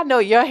 how do I know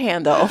your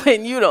handle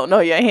when you don't know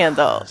your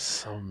handle?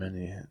 So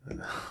many.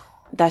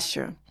 That's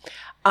true.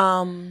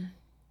 And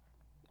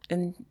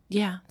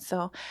yeah,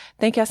 so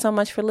thank y'all so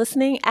much for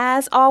listening.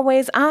 As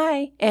always,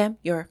 I am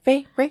your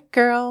favorite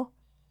girl,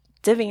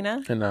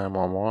 Davina. And I'm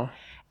Omar.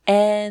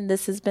 And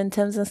this has been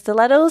Tim's and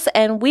Stilettos,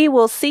 and we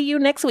will see you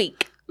next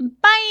week.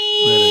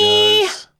 Bye. Later, guys.